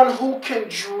 Someone who can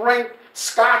drink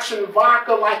scotch and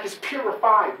vodka like it's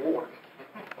purified water.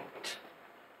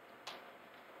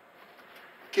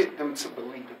 Get them to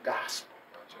believe the gospel.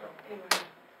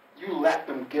 You let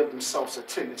them give themselves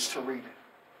attendance to read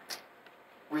it.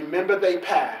 Remember they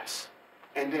past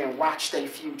and then watch their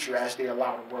future as they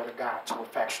allow the word of God to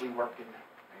effectually work in them.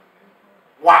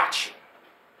 Watch it.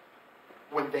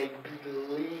 When they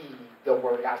believe the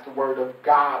word of God, the word of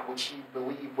God which you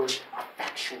believe, which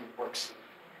effectually works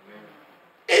in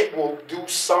you. It will do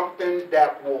something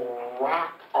that will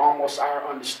rock almost our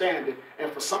understanding.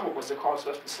 And for some of us, it causes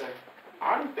us to say,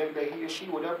 I don't think that he or she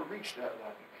would ever reach that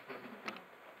level.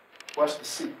 What's the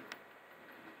secret?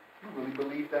 You really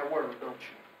believe that word, don't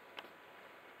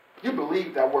you? You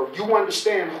believe that word. You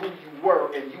understand who you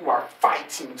were, and you are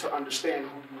fighting to understand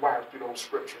who you are through those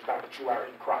scriptures, now that you are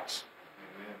in Christ.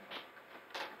 Amen.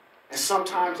 And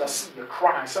sometimes I see you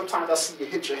cry. Sometimes I see you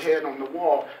hit your head on the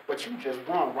wall, but you just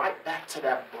run right back to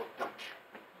that book, don't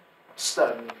you?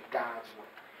 Studying God's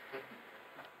word.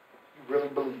 You really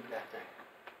believe that thing.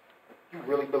 You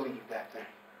really believe that thing.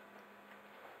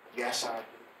 Yes, I do.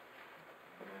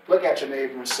 Look at your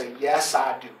neighbor and say, yes,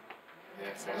 I do.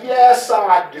 Yes,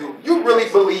 I do. You really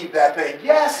believe that thing.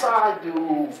 Yes, I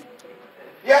do.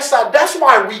 Yes, I do. That's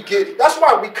why we get it. That's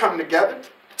why we come together,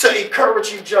 to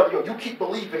encourage each other. Yo, you keep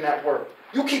believing that word.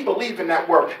 You keep believing that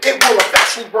word. It will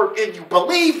effectually work in you.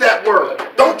 Believe that word.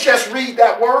 Don't just read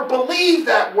that word. Believe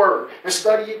that word and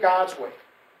study it God's way.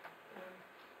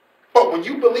 But when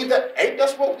you believe that, ain't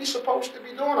that's what we supposed to be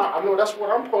doing? I know that's what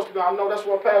I'm supposed to do. I know that's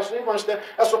what Pastor Leroy understands.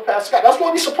 That's what Pastor Scott. That's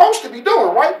what we're supposed to be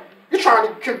doing, right? You're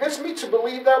trying to convince me to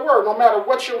believe that word, no matter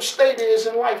what your state is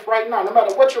in life right now, no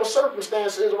matter what your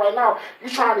circumstance is right now. You're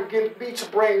trying to get me to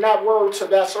bring that word to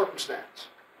that circumstance.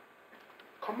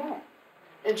 Come on.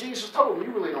 And Jesus told him,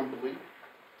 you really don't believe.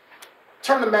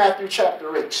 Turn to Matthew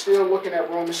chapter 8. Still looking at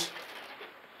Romans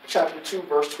chapter 2,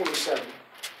 verse 27.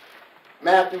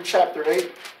 Matthew chapter 8.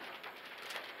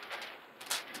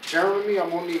 Jeremy, I'm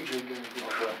going to need you again.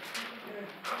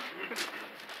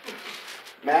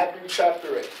 Matthew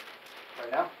chapter 8.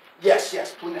 Right now? Yes,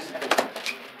 please and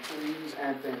thank you. Please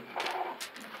and thank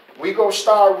you. We go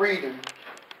start reading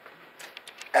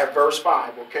at verse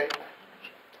 5, okay?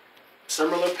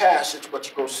 Similar passage, but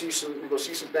you're going to see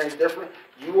some things different.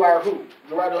 You are who?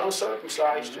 You are the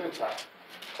uncircumcised Gentile.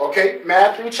 Okay,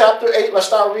 Matthew chapter 8, let's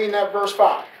start reading at verse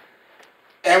 5.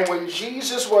 And when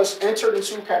Jesus was entered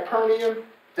into Capernaum,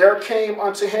 there came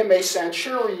unto him a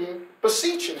centurion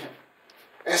beseeching him,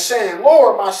 and saying,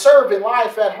 Lord, my servant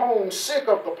lieth at home, sick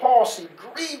of the palsy,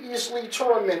 grievously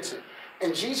tormented.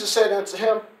 And Jesus said unto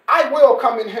him, I will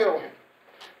come and heal him.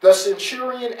 The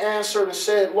centurion answered and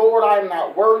said, Lord, I am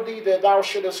not worthy that thou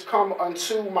shouldest come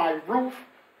under my roof,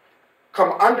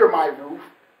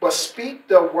 but speak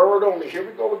the word only. Here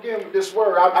we go again with this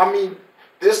word. I mean,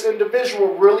 this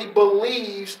individual really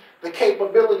believes the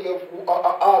capability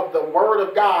of the word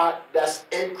of God that's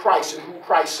in Christ and who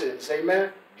Christ is.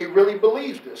 Amen? He really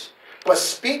believes this. But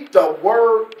speak the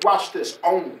word, watch this,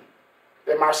 only,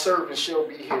 that my servant shall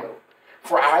be healed.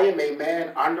 For I am a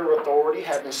man under authority,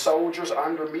 having soldiers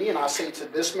under me, and I say to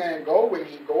this man, go, and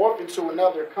he goeth, and to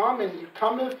another come, and he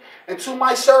cometh, and to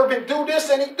my servant do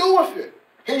this, and he doeth it.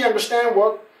 He understand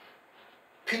what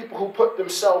people who put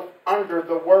themselves under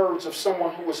the words of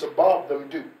someone who is above them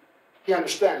do. He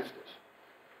understands this.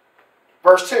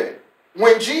 Verse 10.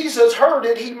 When Jesus heard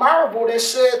it, he marveled and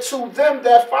said to them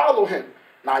that follow him.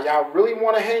 Now, y'all really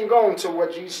want to hang on to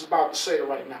what Jesus is about to say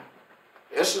right now.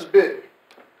 This is big.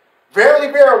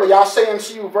 Verily, verily, I say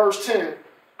unto you, verse 10,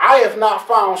 I have not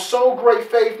found so great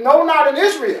faith, no, not in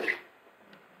Israel.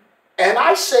 And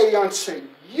I say unto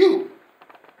you,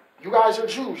 you guys are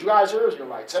Jews, you guys are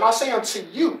Israelites, and I say unto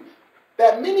you,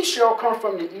 that many shall come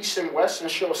from the east and west,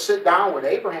 and shall sit down with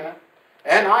Abraham,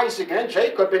 and Isaac, and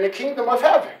Jacob in the kingdom of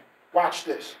heaven. Watch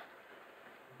this.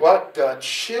 But the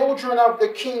children of the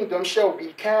kingdom shall be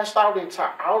cast out into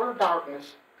outer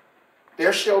darkness.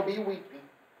 There shall be weeping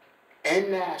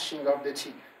and gnashing of the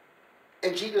teeth.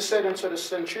 And Jesus said unto the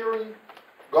centurion,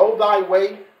 go thy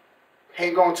way,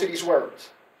 hang on to these words,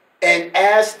 and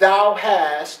as thou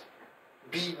hast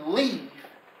believed,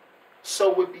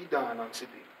 so would be done unto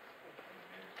thee.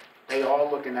 They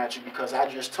all looking at you because I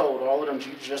just told all of them,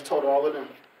 Jesus just told all of them,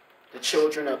 the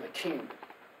children of the kingdom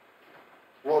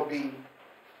will be,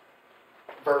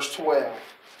 verse 12,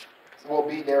 will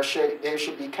be they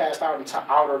should be cast out into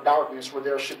outer darkness where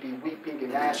there should be weeping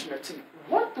and gnashing of teeth.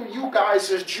 What do you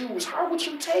guys as Jews, how would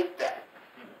you take that?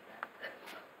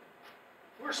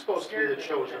 We're supposed to be the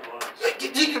chosen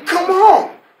ones. Come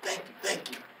on.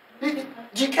 Thank you. Did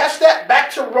you catch that?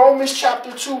 Back to Romans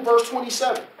chapter 2, verse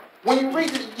 27. When you read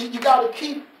it, you gotta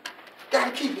keep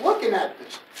looking at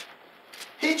this.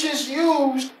 He just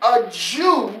used a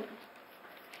Jew.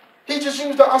 He just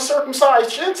used the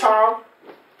uncircumcised Gentile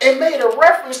and made a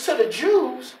reference to the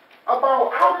Jews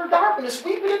about outer darkness,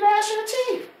 weeping and gnashing of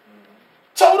teeth.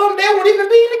 Told them they won't even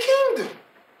be in the kingdom.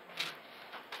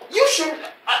 You should,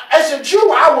 as a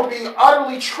Jew, I would be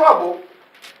utterly troubled,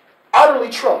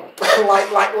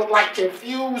 like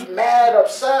confused, mad,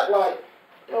 upset, like,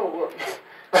 yo,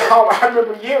 I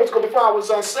remember years ago before I was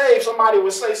unsaved, somebody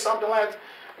would say something like,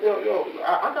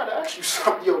 I gotta ask you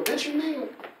something, did you mean?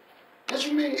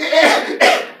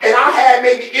 And I had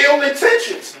maybe ill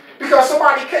intentions because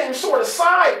somebody came sort of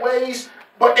sideways,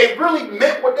 but they really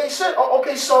meant what they said. Oh,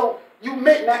 okay, so you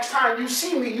meant next time you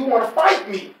see me, you want to fight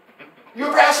me. You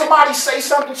ever had somebody say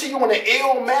something to you in an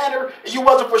ill manner and you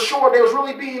wasn't for sure they was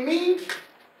really being mean?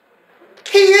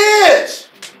 He is.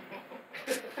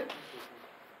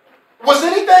 Was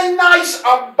anything nice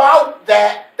about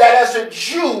that as a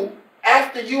Jew,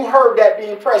 after you heard that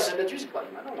being present, that you said,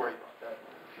 like, man, don't worry about that.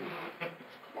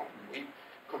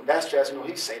 Come on, that's just,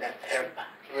 he'd say that to everybody.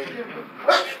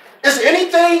 Is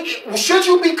anything, should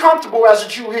you be comfortable as a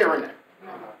Jew hearing that?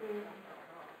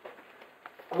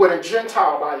 With a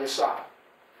Gentile by your side.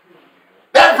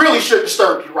 That really should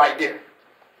disturb you right there.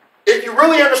 If you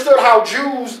really understood how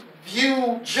Jews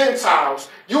view Gentiles,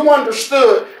 you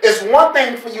understood it's one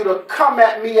thing for you to come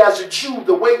at me as a Jew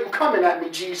the way you're coming at me,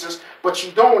 Jesus, but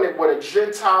you're doing it with a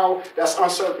Gentile that's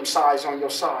uncircumcised on your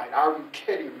side. Are you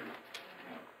kidding me?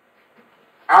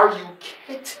 Are you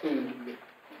kidding me?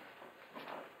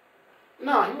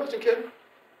 No, he wasn't kidding.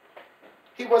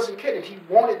 He wasn't kidding. He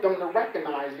wanted them to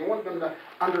recognize. He wanted them to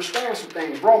understand some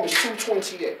things. Romans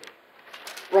 2:28.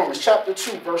 Romans chapter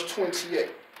 2, verse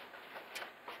 28.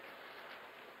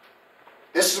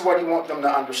 This is what he wants them to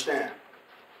understand.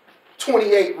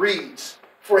 28 reads,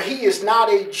 "For he is not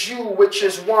a Jew which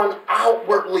is one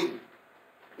outwardly,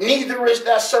 neither is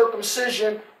that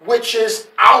circumcision which is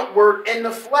outward in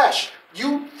the flesh."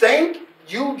 You think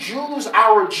you Jews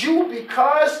are a Jew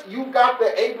because you got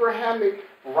the Abrahamic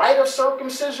rite of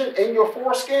circumcision in your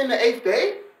foreskin the 8th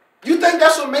day? You think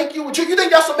that's what make you a Jew? You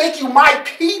think that's what make you my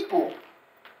people?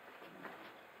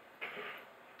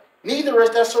 Neither is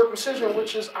that circumcision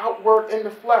which is outward in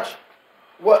the flesh.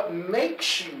 What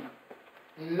makes you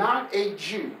not a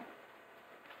Jew?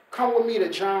 Come with me to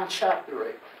John chapter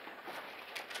 8.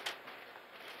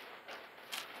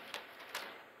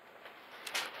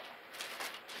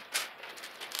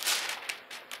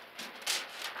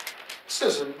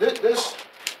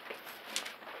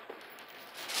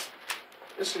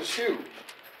 This is huge.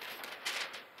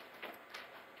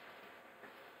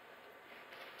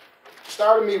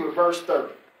 Start with me with verse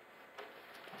 30.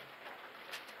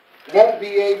 Won't be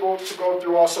able to go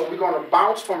through all, so we're going to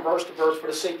bounce from verse to verse for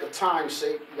the sake of time's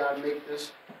sake. You got to make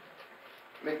this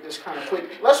kind of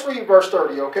quick. Let's read verse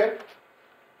 30, okay?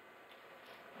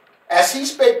 As he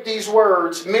spake these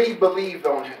words, many believed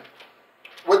on him.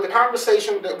 With the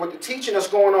conversation, with the teaching that's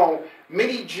going on,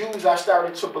 many Jews are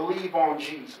starting to believe on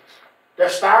Jesus. They're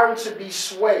starting to be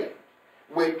swayed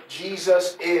with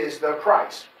Jesus is the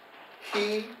Christ.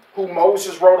 He who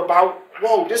Moses wrote about,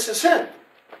 whoa, this is him.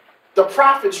 The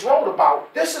prophets wrote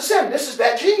about, this is him. This is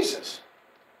that Jesus.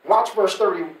 Watch verse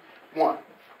 31.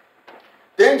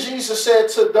 Then Jesus said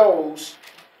to those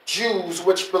Jews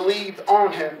which believed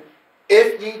on him,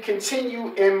 if ye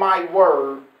continue in my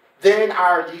word, then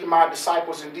are ye my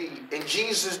disciples indeed. And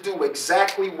Jesus do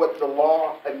exactly what the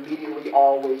law immediately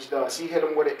always does. He hit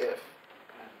them with an if.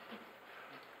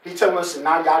 He told them, listen,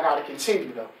 now y'all got to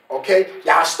continue though. Okay?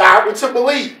 Y'all starting to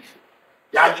believe.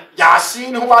 Y'all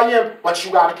seen who I am, but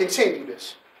you got to continue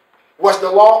this. Was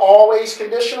the law always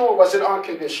conditional or was it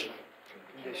unconditional?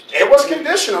 It was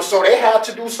conditional, so they had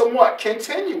to do some what?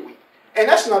 Continuing. And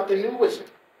that's nothing new, is it?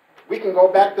 We can go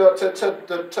back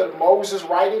to Moses'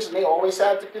 writings, and they always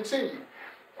had to continue.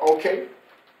 Okay?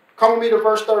 Come with me to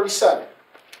verse 37.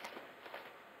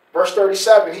 Verse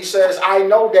 37, he says, I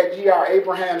know that ye are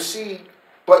Abraham's seed,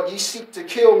 but ye seek to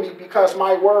kill me because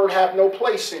my word have no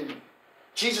place in you.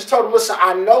 Jesus told him, listen,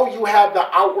 I know you have the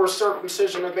outward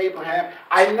circumcision of Abraham.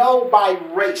 I know by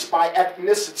race, by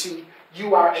ethnicity,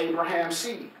 you are Abraham's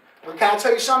seed. But can I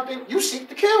tell you something? You seek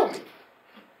to kill me.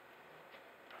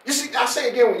 You see, I say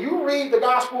again, when you read the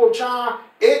Gospel of John,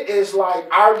 it is like,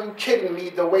 are you kidding me,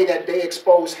 the way that they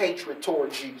expose hatred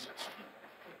toward Jesus.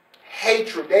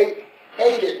 Hatred. They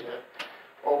hated him.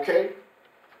 Okay?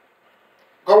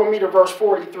 Go with me to verse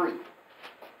 43.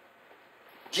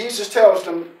 Jesus tells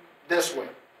them this way.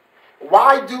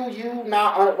 Why do ye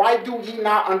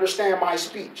not understand my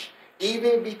speech?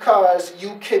 Even because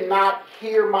you cannot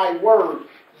hear my word.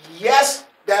 Yes,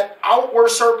 that outward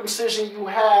circumcision you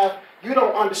have, you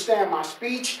don't understand my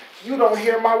speech. You don't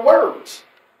hear my words.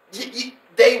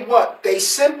 They what? They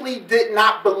simply did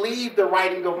not believe the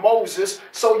writing of Moses,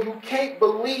 so you can't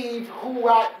believe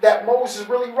that Moses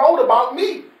really wrote about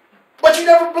me. But you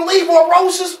never believe what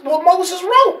Moses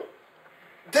wrote.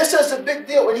 This is a big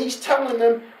deal. And he's telling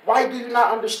them, why do you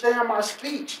not understand my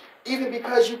speech? Even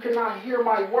because you cannot hear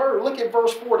my word. Look at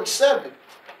verse 47.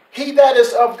 He that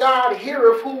is of God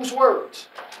heareth whose words?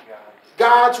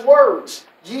 God's words.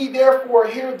 Ye therefore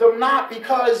hear them not,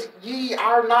 because ye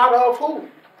are not of who?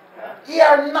 Ye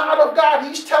are not of God.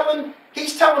 He's telling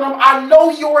them, I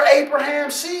know you are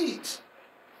Abraham's seeds,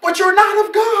 but you're not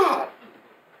of God.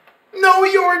 No,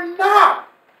 you're not.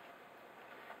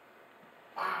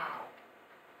 Wow.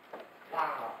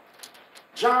 Wow.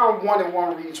 John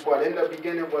 1:1 reads what? In the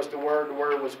beginning was the Word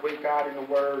was with God, and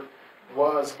the Word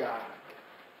was God.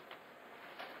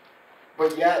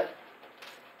 But yet,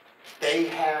 they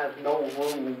have no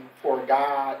room for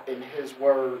God and His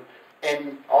Word.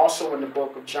 And also in the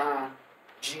book of John,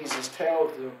 Jesus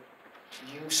tells them,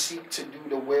 you seek to do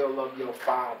the will of your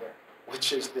father,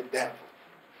 which is the devil.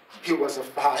 He was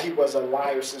a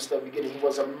liar since the beginning. He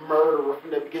was a murderer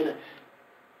from the beginning.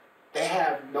 They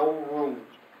have no room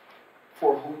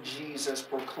for who Jesus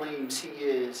proclaims He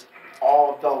is,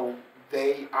 although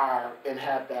they are and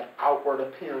have that outward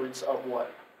appearance of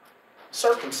what?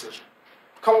 Circumcision.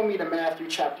 Come with me to Matthew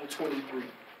chapter 23.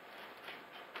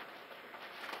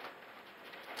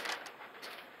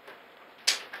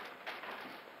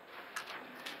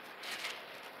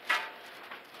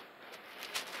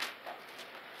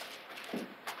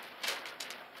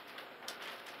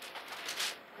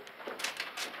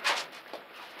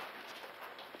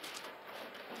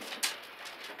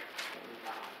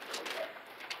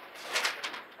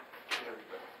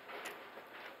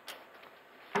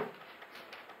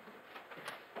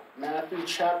 Matthew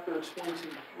chapter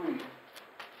 23.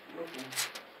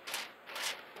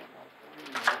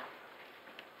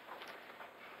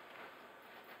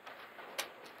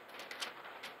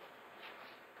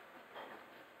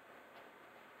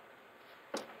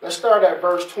 Let's start at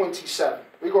verse 27.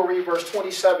 We're going to read verse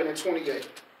 27 and 28.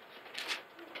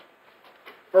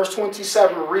 Verse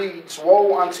 27 reads,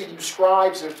 Woe unto you,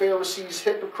 scribes and Pharisees,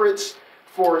 hypocrites,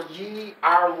 for ye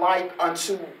are like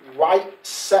unto white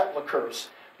sepulchres,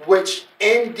 which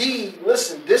indeed,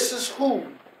 listen, this is who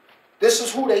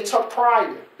they took pride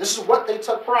in. This is what they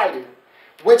took pride in.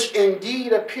 Which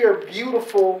indeed appear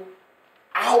beautiful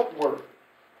outward,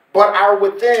 but are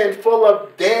within full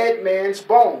of dead men's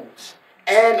bones,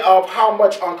 and of how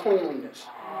much uncleanliness?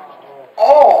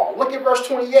 All. Look at verse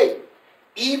 28.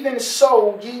 Even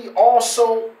so ye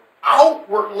also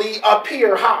outwardly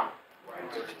appear how?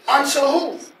 Unto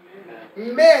who?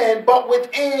 Men, but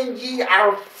within ye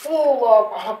are full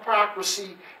of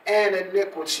hypocrisy and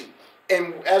iniquity.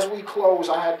 And as we close,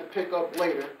 I have to pick up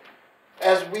later.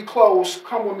 As we close,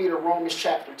 come with me to Romans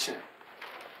chapter 10.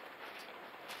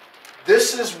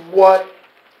 This is what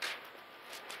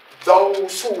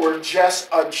those who were just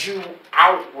a Jew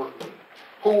outwardly,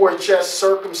 who were just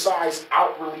circumcised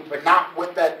outwardly, but not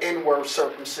with that inward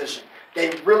circumcision. They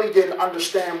really didn't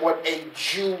understand what a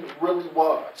Jew really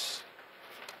was.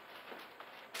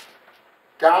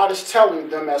 God is telling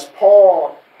them, as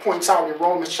Paul points out in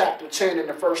Romans chapter 10 in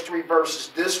the first 3 verses,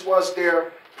 this was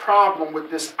their problem with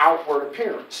this outward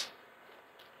appearance.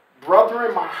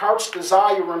 Brethren, my heart's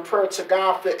desire and prayer to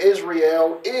God for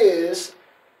Israel is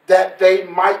that they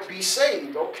might be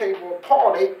saved. Okay, well,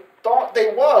 Paul, they thought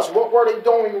they was. What were they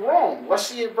doing wrong? Let's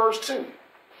see in verse 2.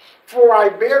 For I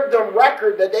bear them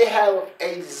record that they have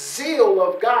a zeal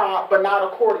of God, but not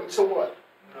according to what?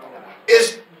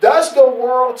 Does the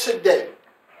world today,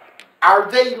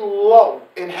 are they low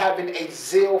in having a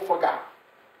zeal for God?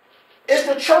 Is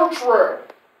the church world,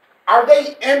 are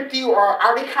they empty, or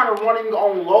are they kind of running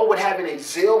on low with having a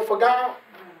zeal for God?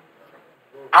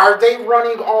 Are they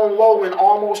running on low and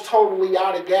almost totally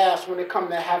out of gas when it comes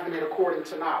to having it according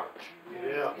to knowledge?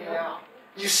 Yeah.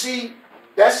 You see,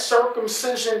 that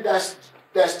circumcision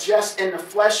that's just in the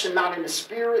flesh and not in the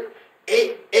spirit,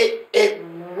 it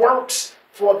works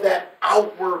for that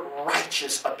outward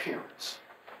righteous appearance.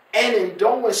 And in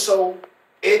doing so,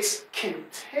 it's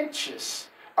contentious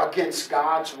against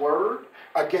God's word,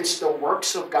 against the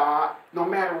works of God, no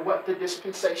matter what the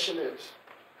dispensation is.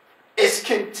 It's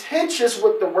contentious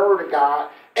with the word of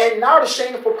God. And now the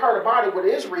shameful part about it with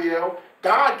Israel,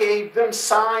 God gave them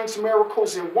signs,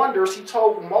 miracles, and wonders. He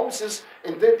told Moses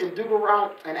in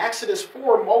Deuteronomy, in Exodus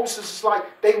 4, Moses is like,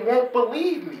 they won't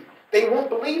believe me. They won't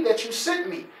believe that you sent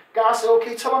me. God said,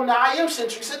 okay, tell them that I am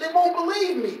sent you. He said, they won't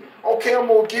believe me. Okay, I'm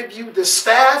going to give you the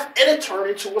staff, and it turned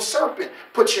into a serpent.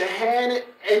 Put your hand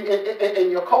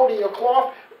in your coat and your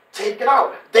cloth, take it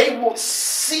out. They will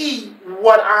see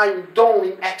what I'm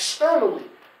doing externally.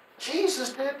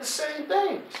 Jesus did the same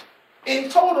things. And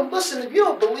he told them, listen, if you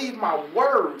don't believe my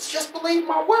words, just believe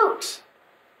my works.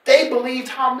 They believed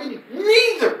how many?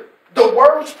 Neither. The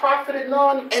words profited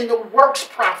none and the works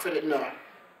profited none.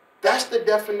 That's the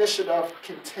definition of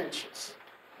contentious.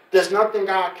 There's nothing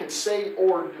God can say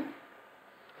or do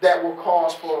that will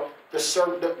cause for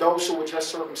those who were just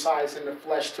circumcised in the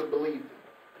flesh to believe him.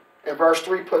 And verse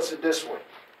 3 puts it this way.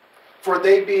 For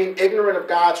they being ignorant of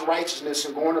God's righteousness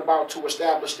and going about to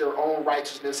establish their own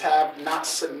righteousness have not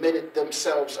submitted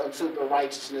themselves unto the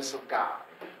righteousness of God.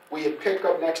 We will pick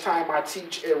up next time I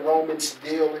teach in Romans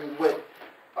dealing with,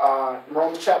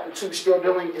 Romans chapter 2, still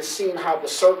dealing is seeing how the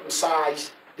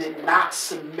circumcised did not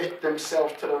submit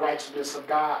themselves to the righteousness of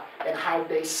God and how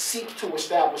they seek to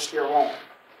establish their own.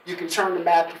 You can turn to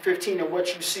Matthew 15 and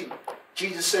what you see.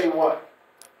 Jesus say what?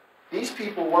 These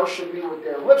people worship me with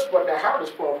their lips, but their heart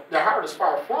is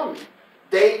far from me.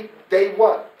 They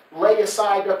what? Lay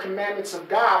aside the commandments of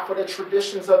God for the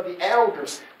traditions of the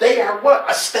elders. They are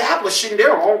what? Establishing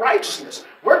their own righteousness.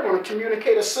 We're going to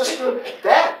communicate a system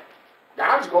that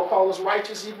God's going to call us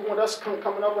righteous even with us coming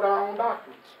up with our own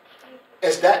doctrines.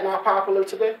 Is that not popular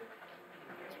today?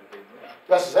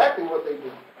 That's exactly what they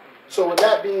do. So with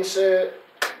that being said,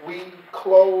 we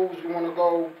close. You want to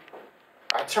go?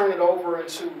 I turn it over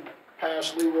into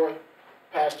Pastor Leroy,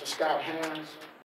 Pastor Scott Hands.